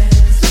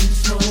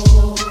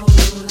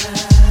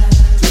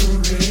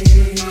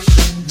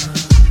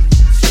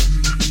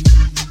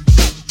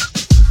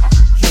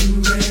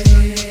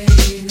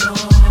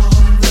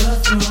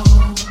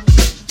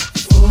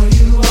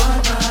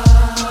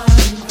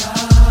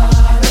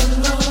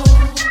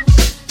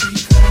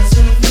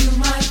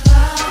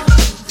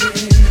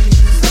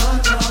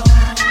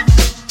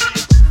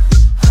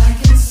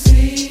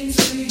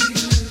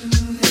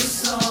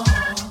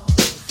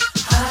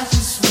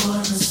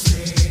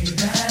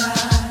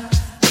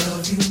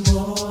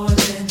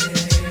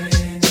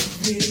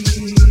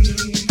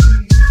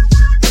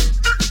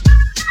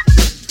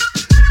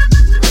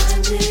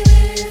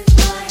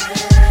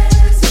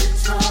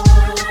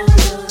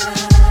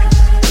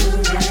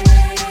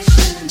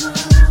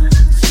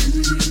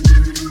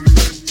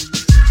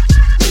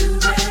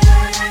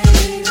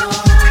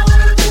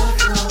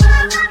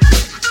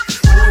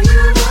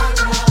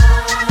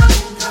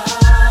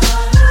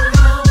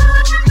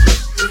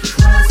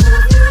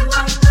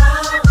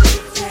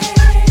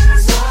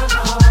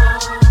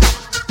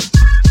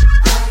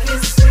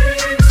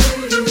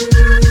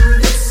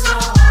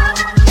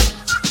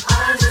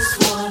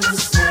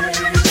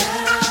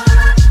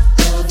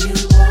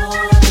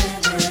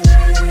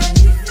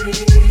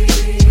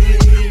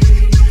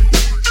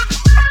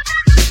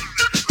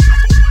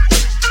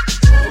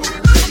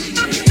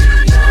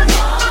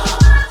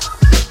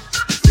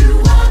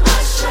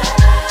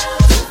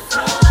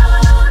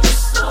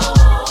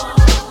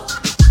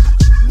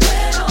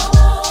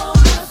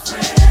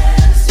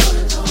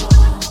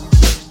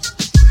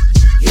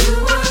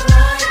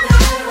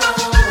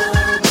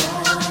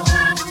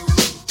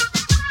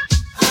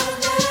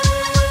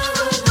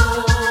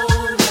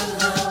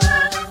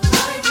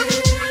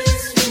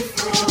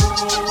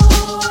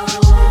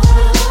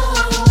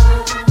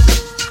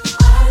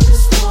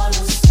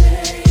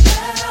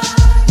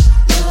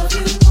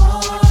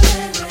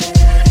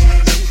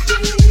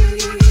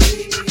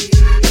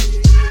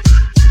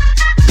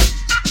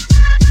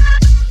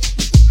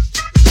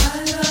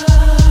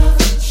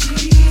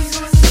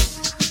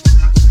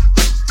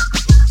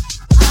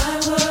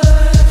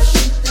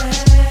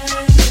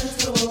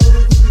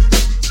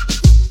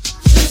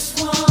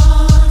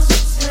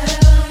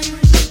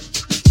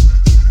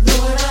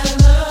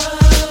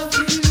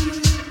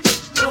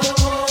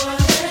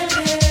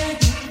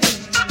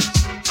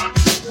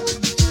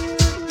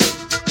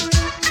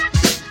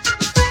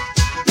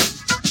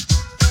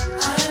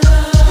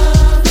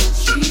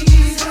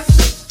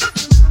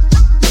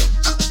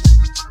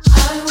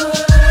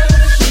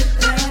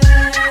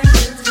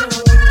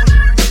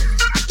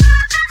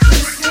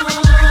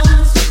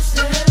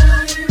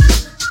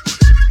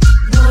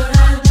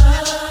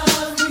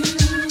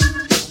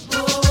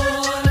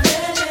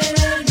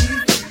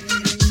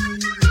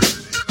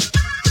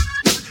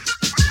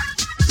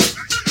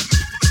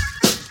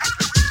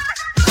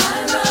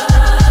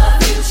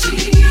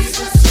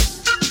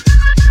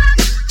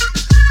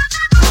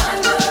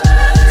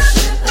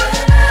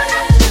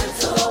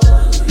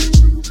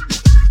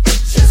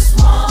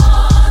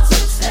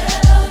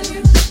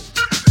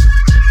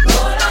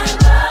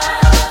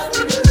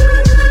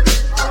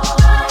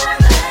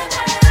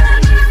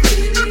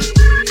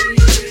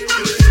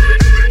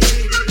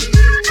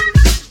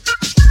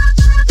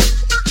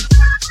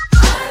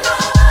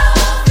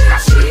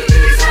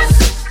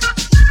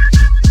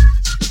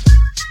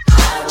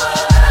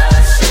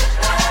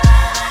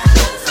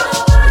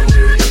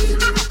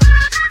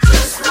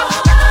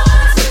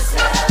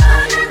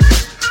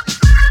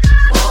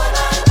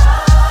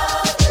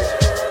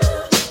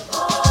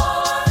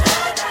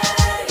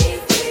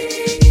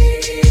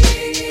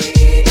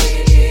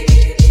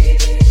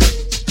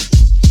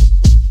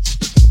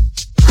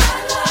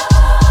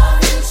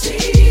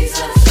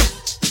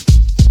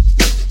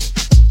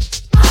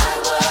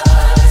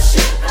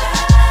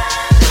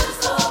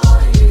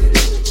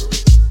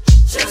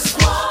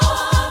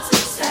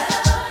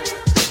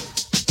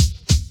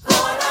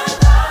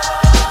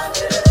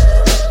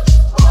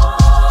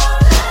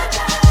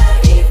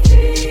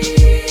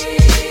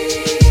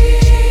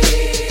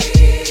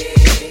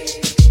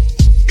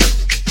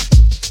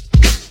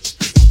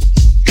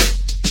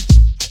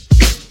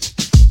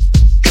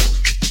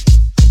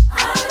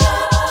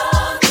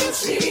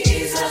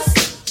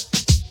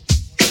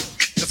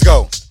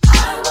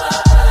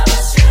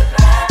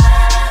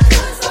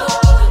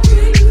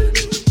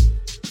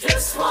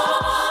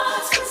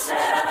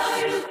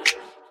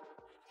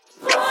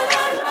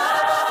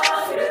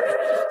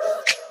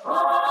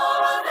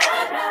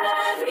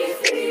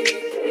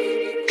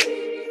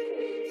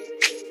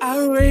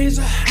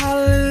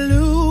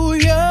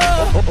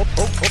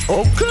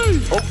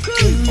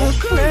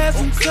 the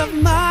presence of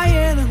my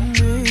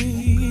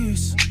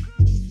enemies,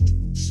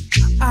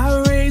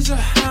 I raise a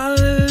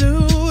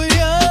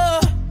hallelujah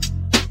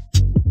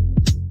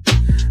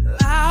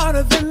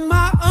louder than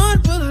my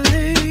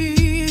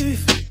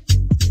unbelief.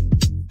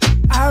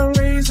 I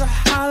raise a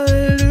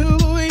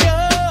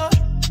hallelujah.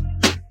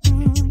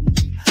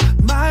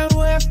 My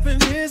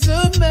weapon is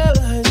a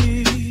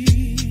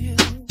melody.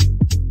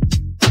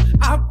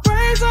 I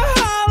praise a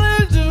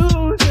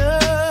hallelujah.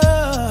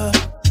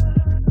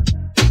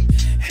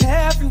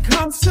 Heaven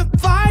comes to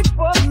fight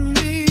for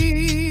me.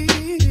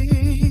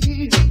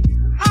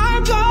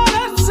 I'm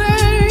gonna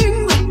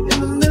sing in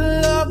the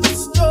middle of the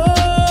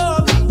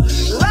storm,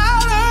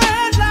 louder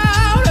and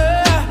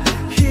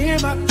louder. Hear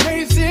my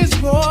praises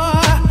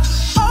roar.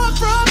 Up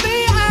from the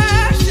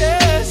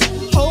ashes,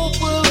 hope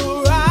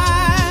will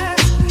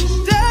arise.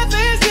 Death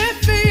is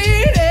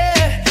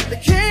defeated, the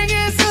King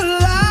is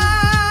alive.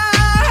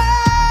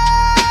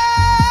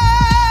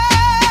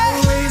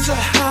 Raise a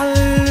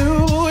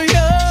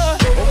hallelujah.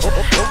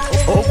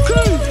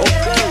 Okay.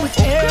 With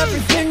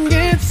everything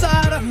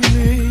inside of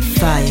me.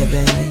 Fire,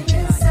 baby.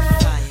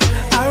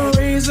 I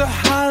raise a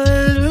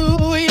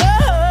hallelujah.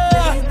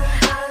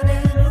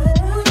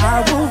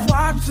 I will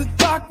watch the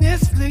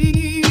darkness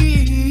flee.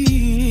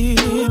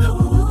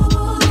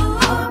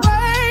 I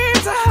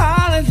raise a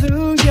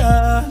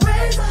hallelujah.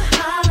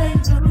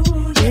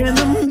 In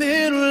the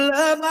middle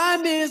of my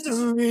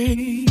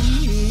misery.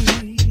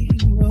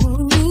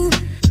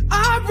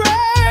 I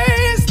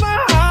raise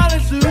my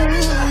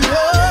hallelujah.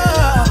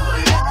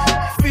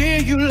 Fear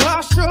you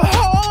lost your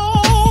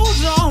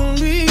hold on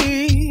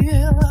me.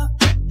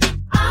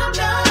 I'm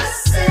gonna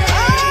sing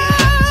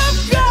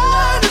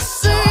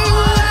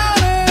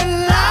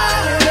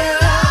louder and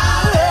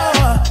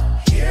louder.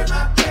 Hear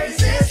my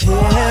praises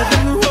roar.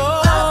 Heaven roars.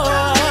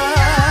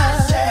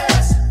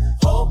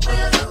 Hope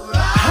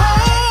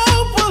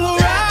will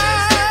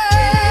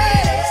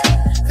arise.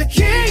 The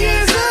King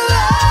is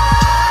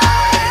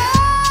alive.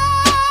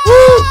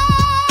 Woo!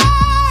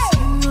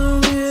 Sing a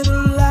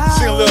little louder.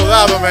 Sing a little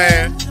louder,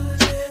 man.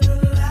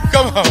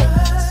 Come on.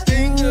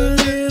 Sing a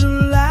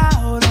little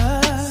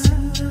louder.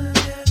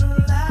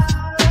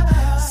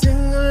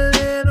 Sing a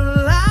little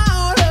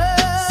louder.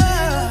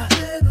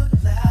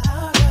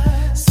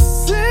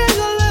 Sing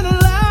a little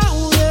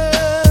louder.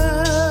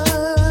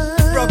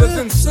 Brothers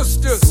and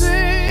sisters,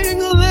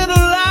 Sing a little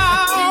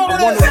I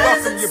want to louder.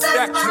 welcome you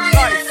back to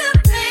life.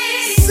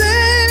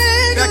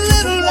 Sing Back a to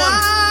little the one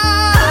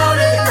that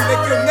louder. can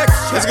make your next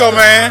Let's chapter. go,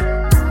 man.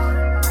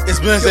 It's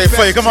Blendzday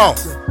for you. Come on.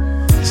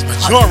 It's my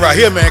joint right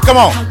here, man. Come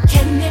on. How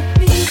can it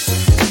be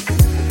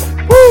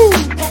Woo!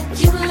 that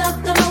you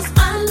love the most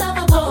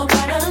unlovable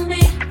part of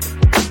me?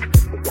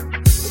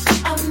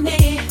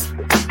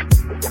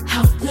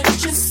 How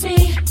could you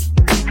see?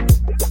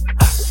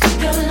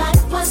 Your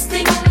life was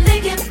the only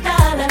gift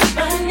I'll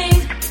ever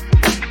need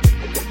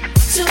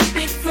to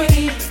be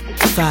free.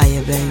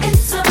 Fire, baby.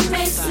 It's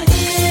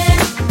amazing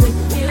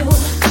with you.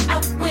 I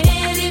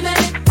win even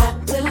if I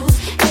lose.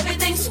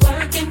 Everything's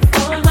working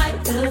for my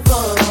good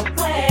for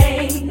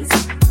always.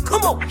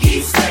 Come on.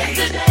 He saved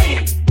the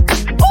day.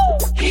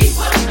 He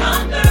will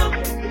come through.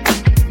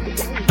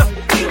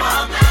 You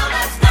all know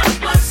that's not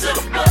what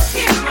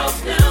superheroes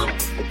do.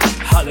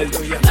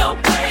 Hallelujah. No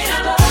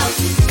greater love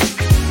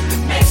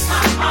makes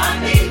my heart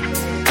beat.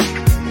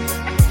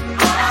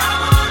 All I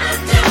wanna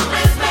do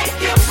is make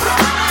you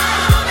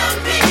proud of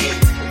me.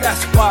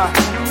 That's why. I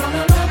don't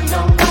wanna love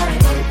nobody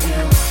but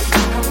you. I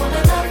don't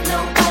wanna love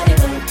nobody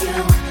but you.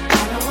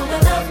 I don't wanna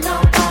love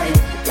nobody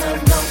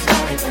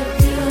but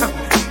you.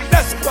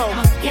 Let's go.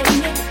 How can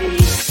it be?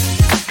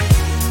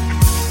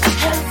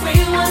 Every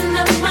one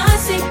of my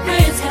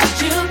secrets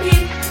helped you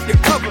keep. You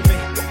cover me.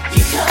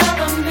 You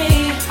cover me.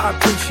 I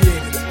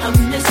appreciate it. A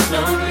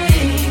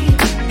mystery.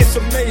 It's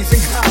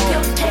amazing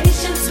Your how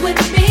patience with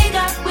me,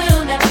 God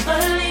will never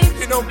leave.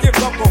 you don't give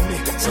up on me.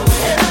 So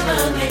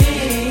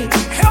heavily,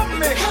 Help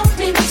me. help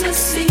me to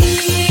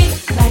see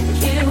like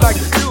you. Like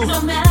you.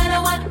 No matter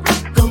what I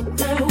go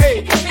through,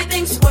 Hey.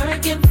 everything's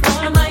working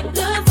for my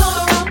good for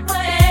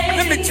always.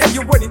 Let me tell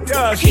you what he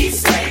does. He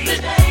saved the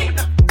day.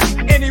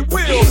 And he He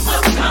will.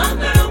 will come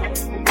through.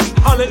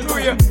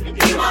 Hallelujah.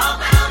 You all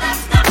know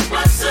that's not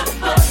what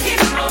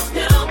superheroes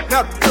do.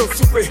 Not real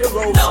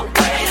superheroes. No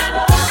greater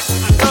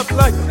love Love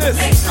like this.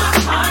 makes my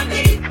heart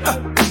beat.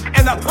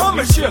 And I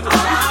promise you, All I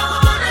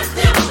wanna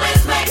do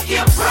is make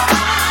you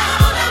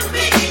proud of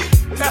me.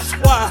 that's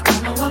why. I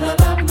don't wanna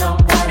love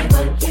nobody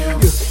but you.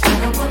 I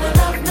don't wanna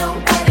love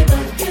nobody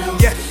but you.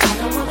 Yes. I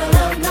don't wanna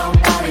love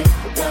nobody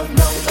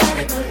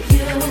but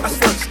you. I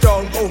searched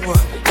all over. I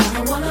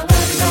don't wanna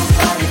love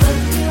nobody but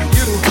you.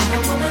 You. I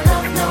don't wanna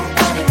love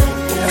nobody but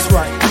you. That's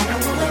right. I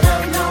don't wanna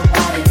love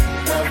nobody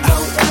but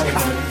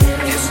you.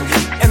 Yes.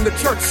 And the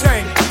church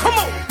sang, come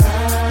on.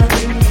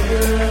 Loving you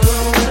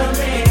will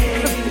be,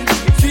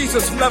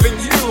 Jesus loving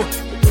you.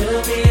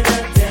 will be the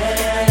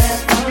death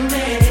for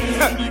me.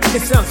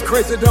 It sounds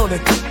crazy, don't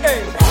it?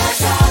 Hey.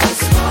 That's how it's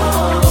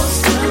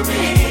supposed to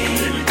be.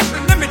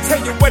 Let me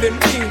tell you what it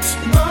means.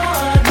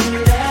 More than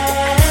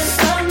less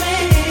for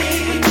me.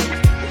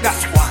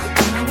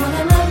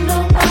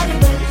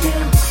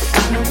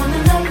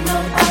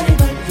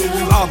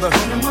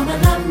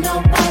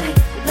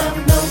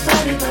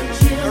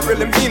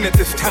 singing at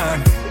this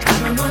time. I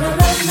don't wanna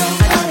love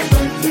nobody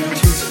but you. I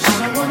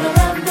don't wanna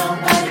love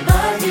nobody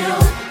but you.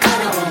 I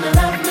don't wanna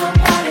love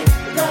nobody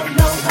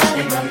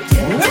but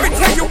you. Let me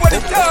tell you what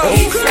it does.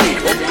 He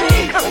saved the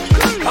day. Come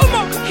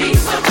on. He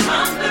will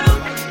come through.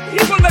 He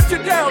will let you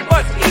down,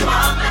 but he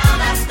won't know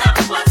that's not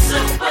what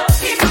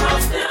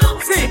superheroes do.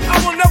 See, I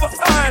will never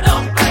find no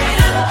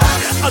greater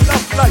love. A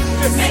love like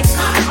this Makes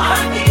my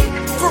heart beat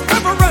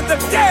forever and the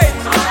day.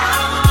 All I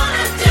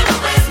wanna do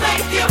is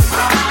make you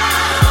proud.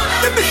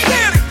 Let me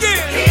say it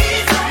again.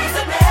 He's raised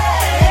a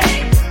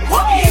day.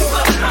 He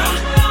will come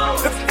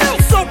through. It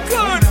feels so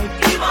good.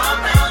 He won't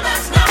know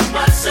that's not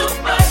what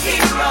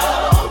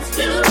superheroes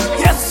do.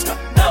 Yes.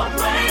 No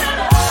greater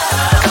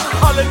love.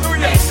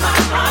 Hallelujah. Makes my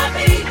heart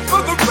beat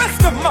for the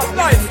rest of my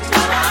life. All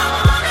I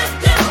wanna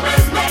do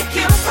is make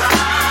you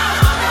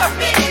proud of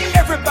me.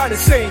 Everybody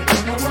sing. I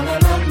don't wanna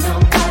love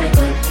nobody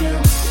but you. I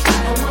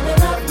don't wanna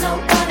love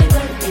nobody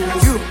but you.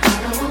 I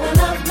don't wanna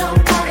love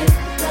nobody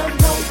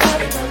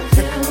but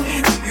you.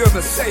 You're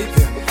the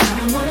savior. I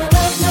don't wanna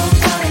love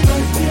nobody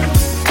but you.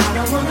 I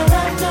don't wanna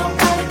love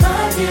nobody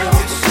but you. I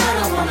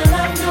don't wanna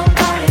love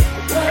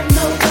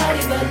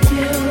nobody but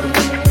you.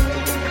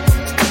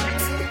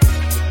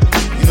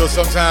 You know,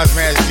 sometimes,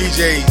 man, as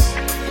DJs,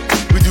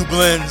 we do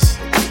blends.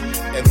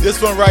 And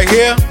this one right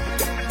here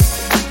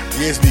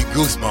gives me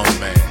goosebumps,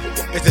 man.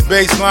 It's the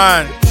bass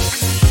line.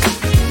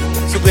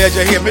 So glad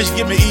you're here. Make sure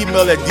you give me an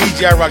email at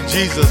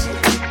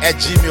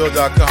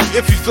djrockjesus@gmail.com.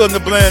 If you're feeling the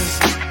blends,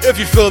 if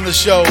you're feeling the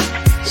show,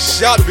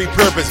 shout to Be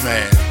Purpose,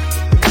 man,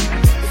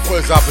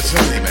 for this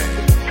opportunity, man.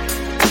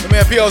 My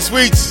man, P.O.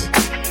 Sweets,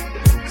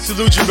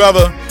 salute you,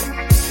 brother.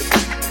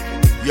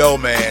 Yo,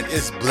 man,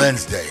 it's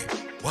Blendzday.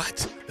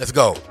 What? Let's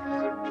go.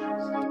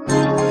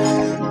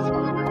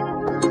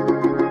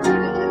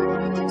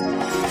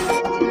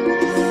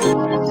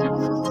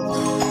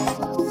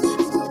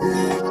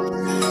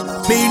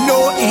 Me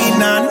no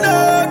in and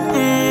out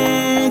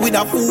with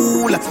a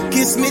fool.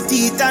 Kiss me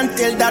teeth and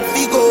tell that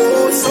we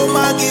go. Some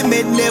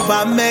argument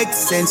never make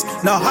sense.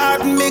 No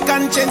hard me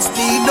conscience.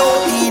 Me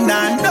no in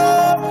and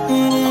out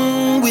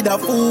with a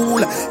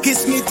fool.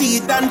 Kiss me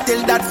teeth and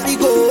tell that we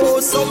go.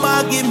 Some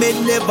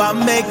argument never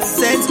make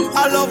sense.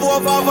 I love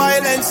over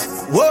violence.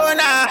 Whoa,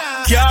 nah.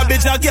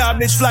 Garbage a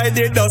garbage fly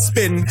the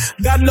dustbin.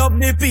 God love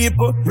the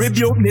people,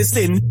 rebuke the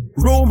sin.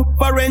 Room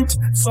for rent,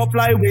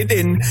 supply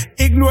within.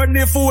 Ignore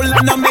the fool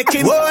and I'm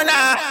making. Whoa,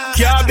 nah.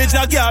 Garbage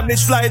a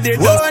garbage fly the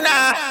dustbin. Whoa,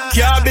 nah.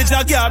 Garbage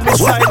a garbage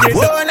fly the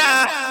dustbin.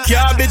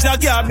 Garbage a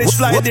garbage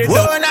fly the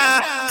dustbin.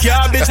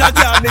 Garbage a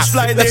garbage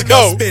fly the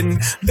dustbin.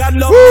 God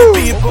love the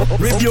people,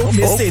 rebuke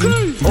the sin.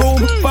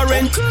 Room for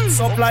rent,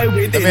 supply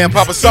within. The man,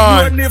 Papa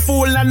San. Ignore the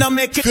fool and I'm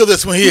making. Feel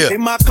this one here. They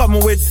might come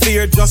with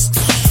fear, just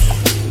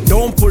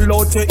don't pull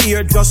out your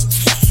ear, just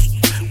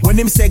when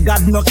him say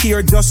God no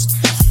care, just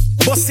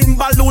busting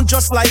balloon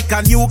just like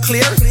a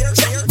nuclear.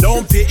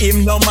 Don't pay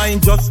him no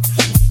mind, just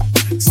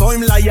so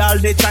him lie all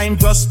the time,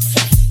 just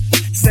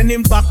send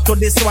him back to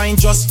the swine,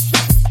 just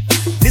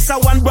this a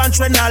one branch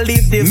when I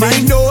leave the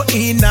vine. No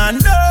in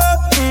and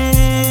out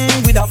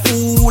with a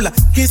fool.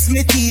 Kiss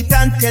me teeth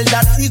and tell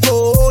that we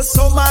go.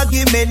 Some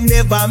argument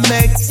never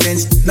make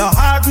sense. No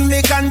hard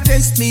me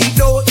contest me.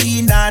 No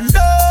in and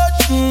out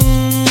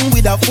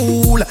with a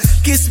fool.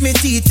 Kiss me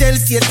teeth, tell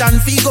Satan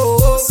we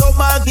go.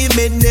 Some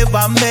argument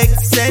never make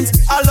sense.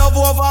 I love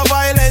over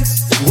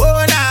violence.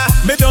 Whoa, nah.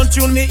 Me don't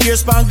tune me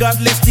ears pan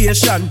godly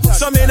station.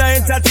 So me na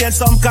entertain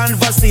some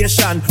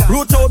conversation.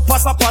 Root out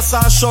passa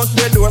shut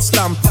the door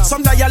slam.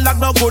 Some dialogue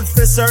no good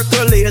for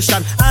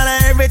circulation. And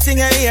everything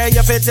I hear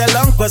you fi tell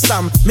Uncle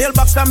Sam.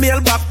 Mailbox to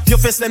mailbox, you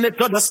fi send it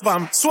to the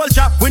spam.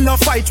 Soldier, we no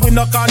fight, we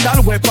no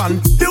condemn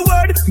weapon. The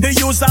word, they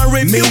use and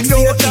rebuke. Me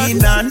no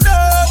in and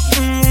out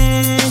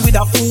with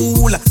a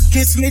fool.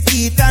 Kiss me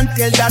teeth and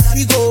tell that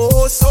we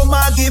go. Some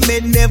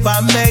argument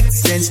never make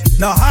sense.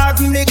 No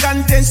hard me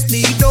contest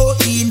me. No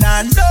in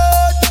and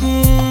out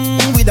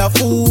with a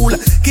fool.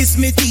 Kiss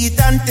me teeth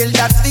and tell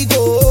that we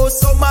go.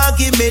 Some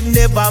argument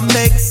never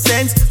make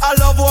sense. I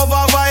love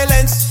over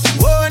violence.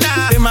 Whoa,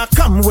 nah. They might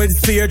come with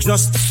fear,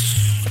 just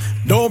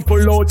don't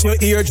pull out your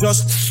ear,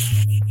 just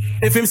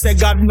if him say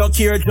God no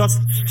care, just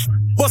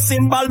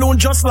busting balloon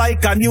just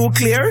like a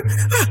nuclear.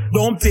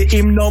 Don't pay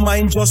him no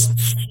mind, just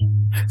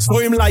so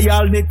him lie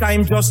all the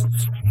time, just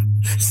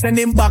send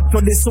him back to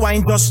the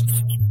swine, just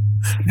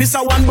this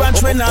a one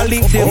branch when I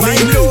leave the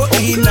mind. No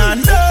in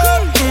and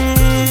out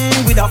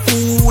with a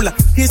fool.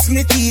 Kiss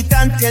me teeth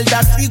and tell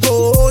that we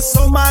go.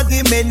 Some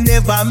argument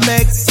never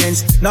make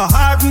sense. No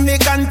hard me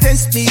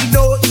contest me.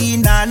 No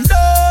in and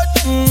out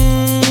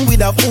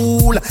with a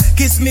fool.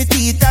 Kiss me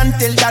teeth and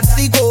tell that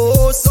we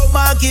go. Some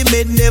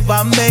argument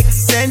never make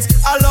sense.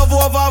 I love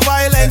over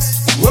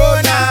violence.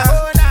 Whoa, nah.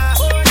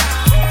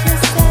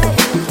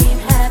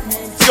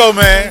 Go,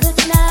 man.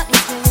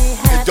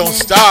 It don't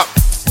stop.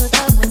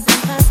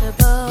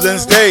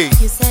 Blendzday.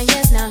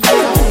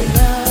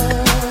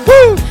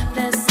 Woo!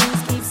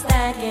 Blessings keep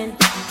stacking.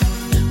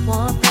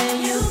 Won't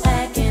pay you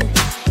packing.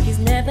 He's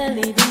never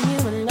leaving you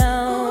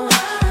alone.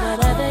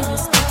 Whatever you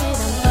speak it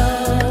on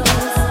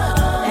close.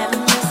 Let me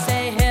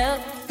say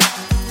help.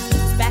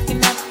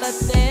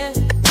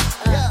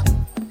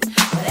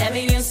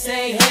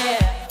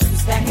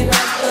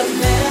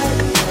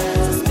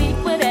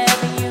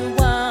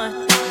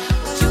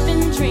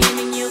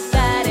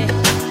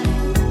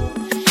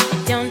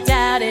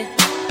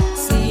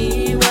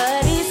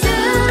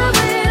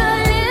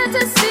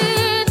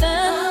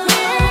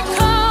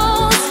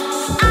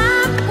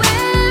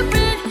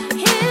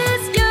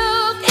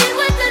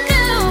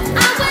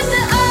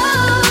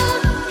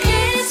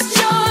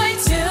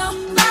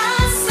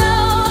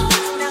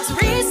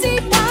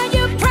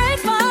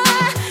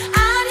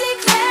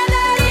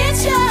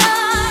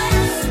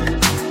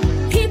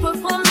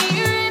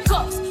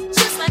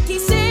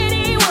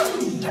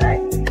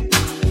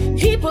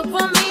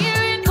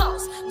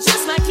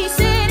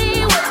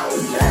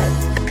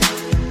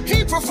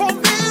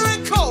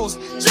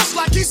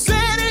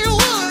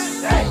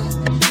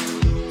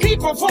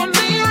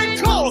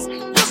 miracles,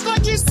 just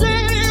like he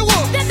said he would.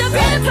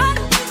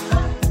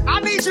 I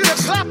need you to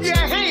clap your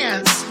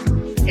hands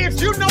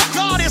if you know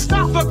God is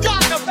not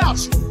forgotten about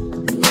you,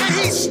 and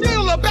he's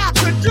still about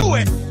to do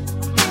it.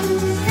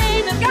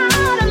 Ain't a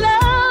God of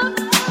love,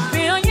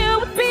 fill you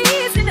with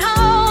peace and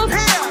hope.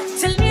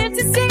 To live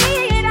to see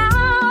it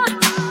all,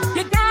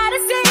 you gotta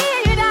see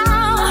it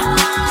all.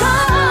 Go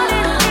on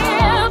and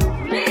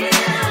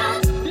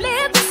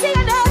live to see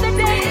another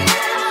day.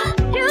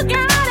 You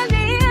gotta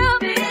live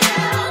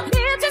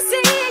to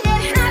see it.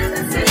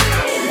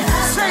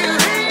 Say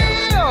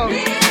live,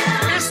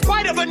 in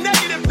spite of a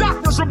negative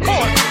doctor's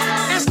report,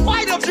 in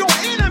spite of your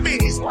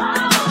enemies, you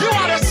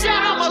ought to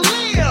shout, I'ma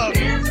live.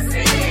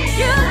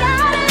 You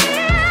gotta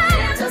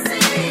live to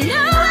see it.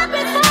 No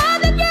weapon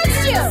formed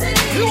against you.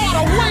 You ought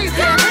to wave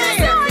your God's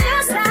hand. on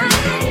your side.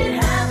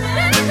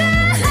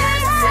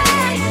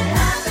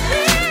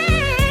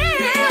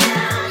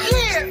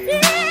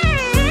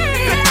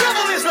 The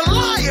devil is a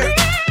liar.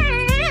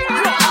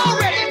 You're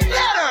already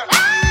better.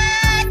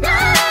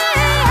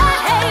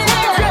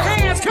 Wave your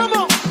hands, come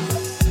on.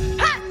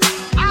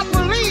 I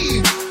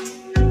believe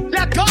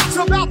that God's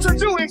about to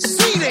do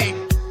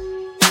exceeding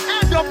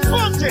and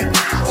abundant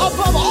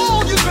above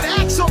all you could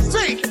ask or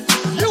think.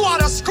 You ought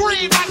to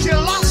scream like you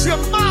lost your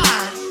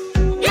mind.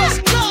 Yes,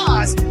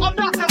 God's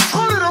about to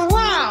turn it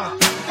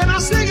around. And I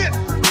sing it.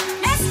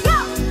 Let's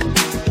go.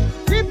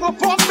 He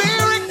performed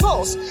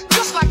miracles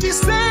just like he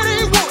said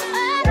he would.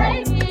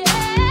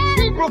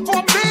 He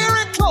performed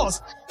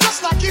miracles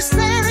just like he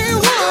said he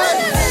would.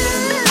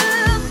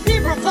 He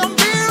performed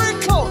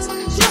miracles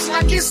just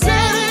like he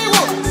said he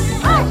would.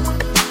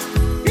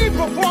 He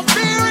performed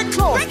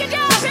miracles Break it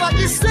down, just like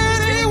he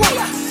said he would.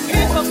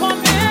 He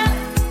performed miracles.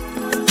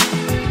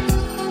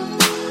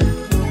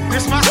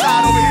 This my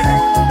side over here.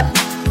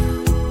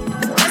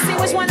 Let's see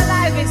which one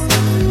alive is.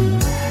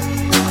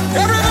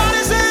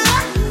 Everybody say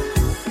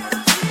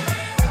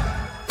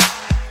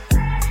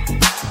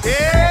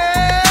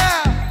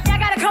yeah. Y'all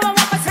gotta come on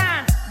one more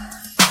time.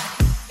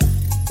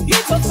 He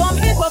performed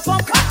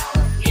miracles.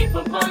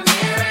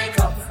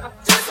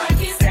 Just like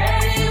he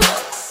said he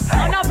would.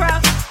 Oh no, bro.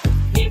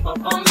 He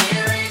performed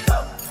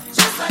miracles.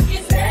 Just like he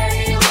said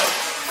he would.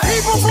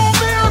 He performed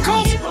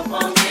miracles. He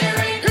performed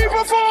miracles. He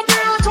performed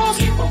miracles.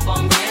 He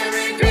performed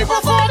miracles.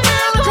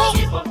 He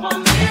performed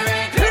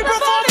miracles. He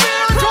performed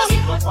miracles. He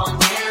performed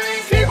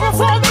miracles. He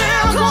performed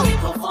miracles. He performed miracles. He performed miracles. He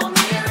performed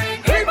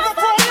miracles. He performed miracles. He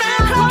performed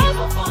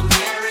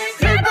miracles.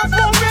 He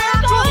performed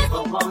miracles. He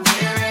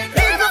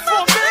performed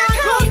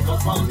miracles. He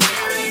performed miracles.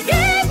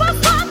 He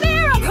performed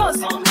miracles.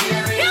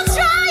 You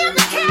triumph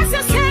the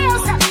cancer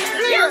cells.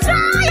 You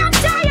triumph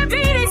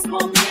diabetes.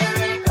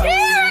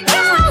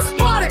 Miracles.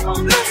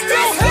 Let's do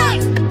it.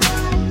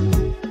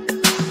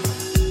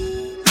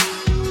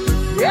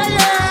 Yeah,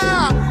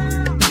 yeah.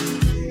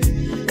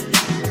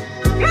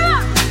 Come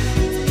on.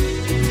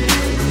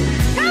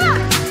 Come on.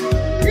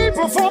 He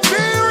performed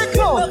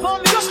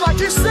miracles just like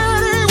he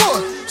said he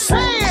would.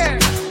 Say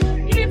it.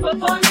 He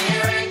performed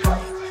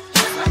miracles.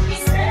 Just like he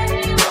said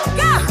he would.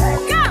 Go.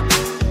 Go.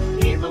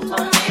 He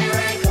performed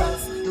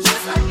miracles.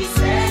 Just like he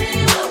said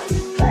he would.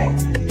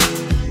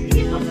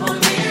 He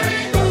performed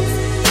miracles.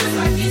 Just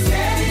like he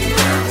said he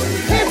would.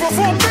 He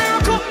performed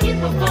miracles. He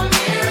performed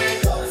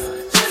miracles.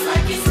 Just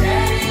like he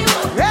said he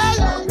would.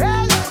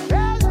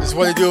 This is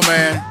what they do,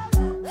 man.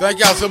 Thank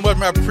y'all so much,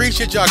 man. I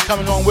appreciate y'all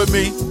coming on with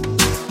me.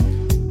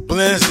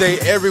 Blendzday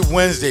every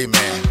Wednesday,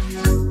 man.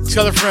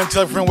 Tell a friend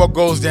what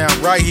goes down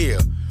right here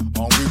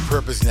on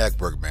Repurpose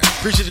Network, man.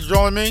 Appreciate you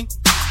joining me.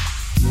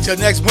 Till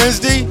next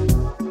Wednesday,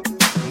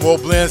 more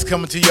blends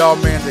coming to y'all,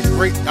 man. They're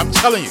great. I'm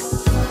telling you.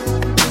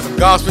 Some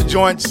gospel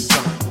joints,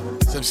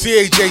 some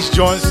CHH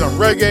joints, some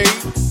reggae,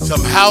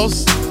 some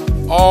house,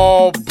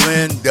 all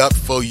blend up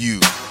for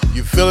you.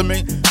 You feeling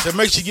me? So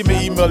make sure you give me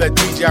an email at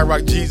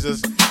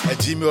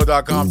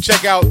djirockjesus@gmail.com.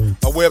 Check out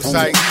my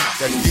website.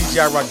 That's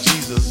DJ Rock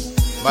Jesus.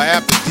 My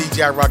app is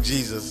DJ Rock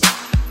Jesus.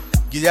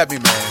 Get at me,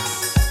 man.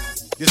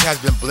 This has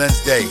been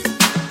Blendzday.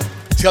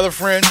 Tell a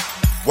friend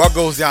what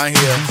goes down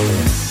here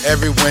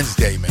every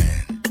Wednesday,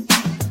 man.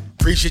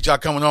 Appreciate y'all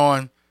coming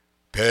on.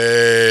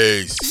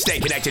 Peace. Stay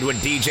connected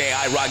with DJ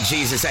I Rock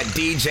Jesus at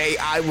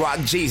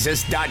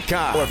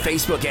DJIRockJesus.com or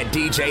Facebook at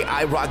DJ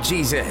I Rock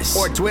Jesus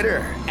or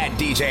Twitter at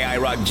DJ I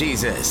Rock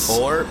Jesus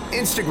or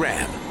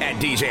Instagram at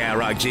DJ I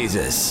Rock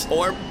Jesus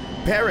or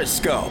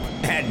Periscope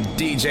at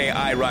DJ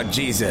I Rock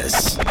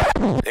Jesus.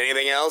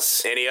 Anything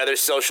else? Any other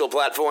social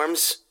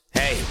platforms?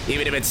 Hey,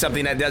 even if it's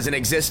something that doesn't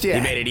exist yet,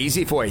 he made it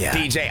easy for you.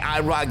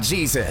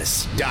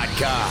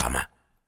 DJIRockJesus.com.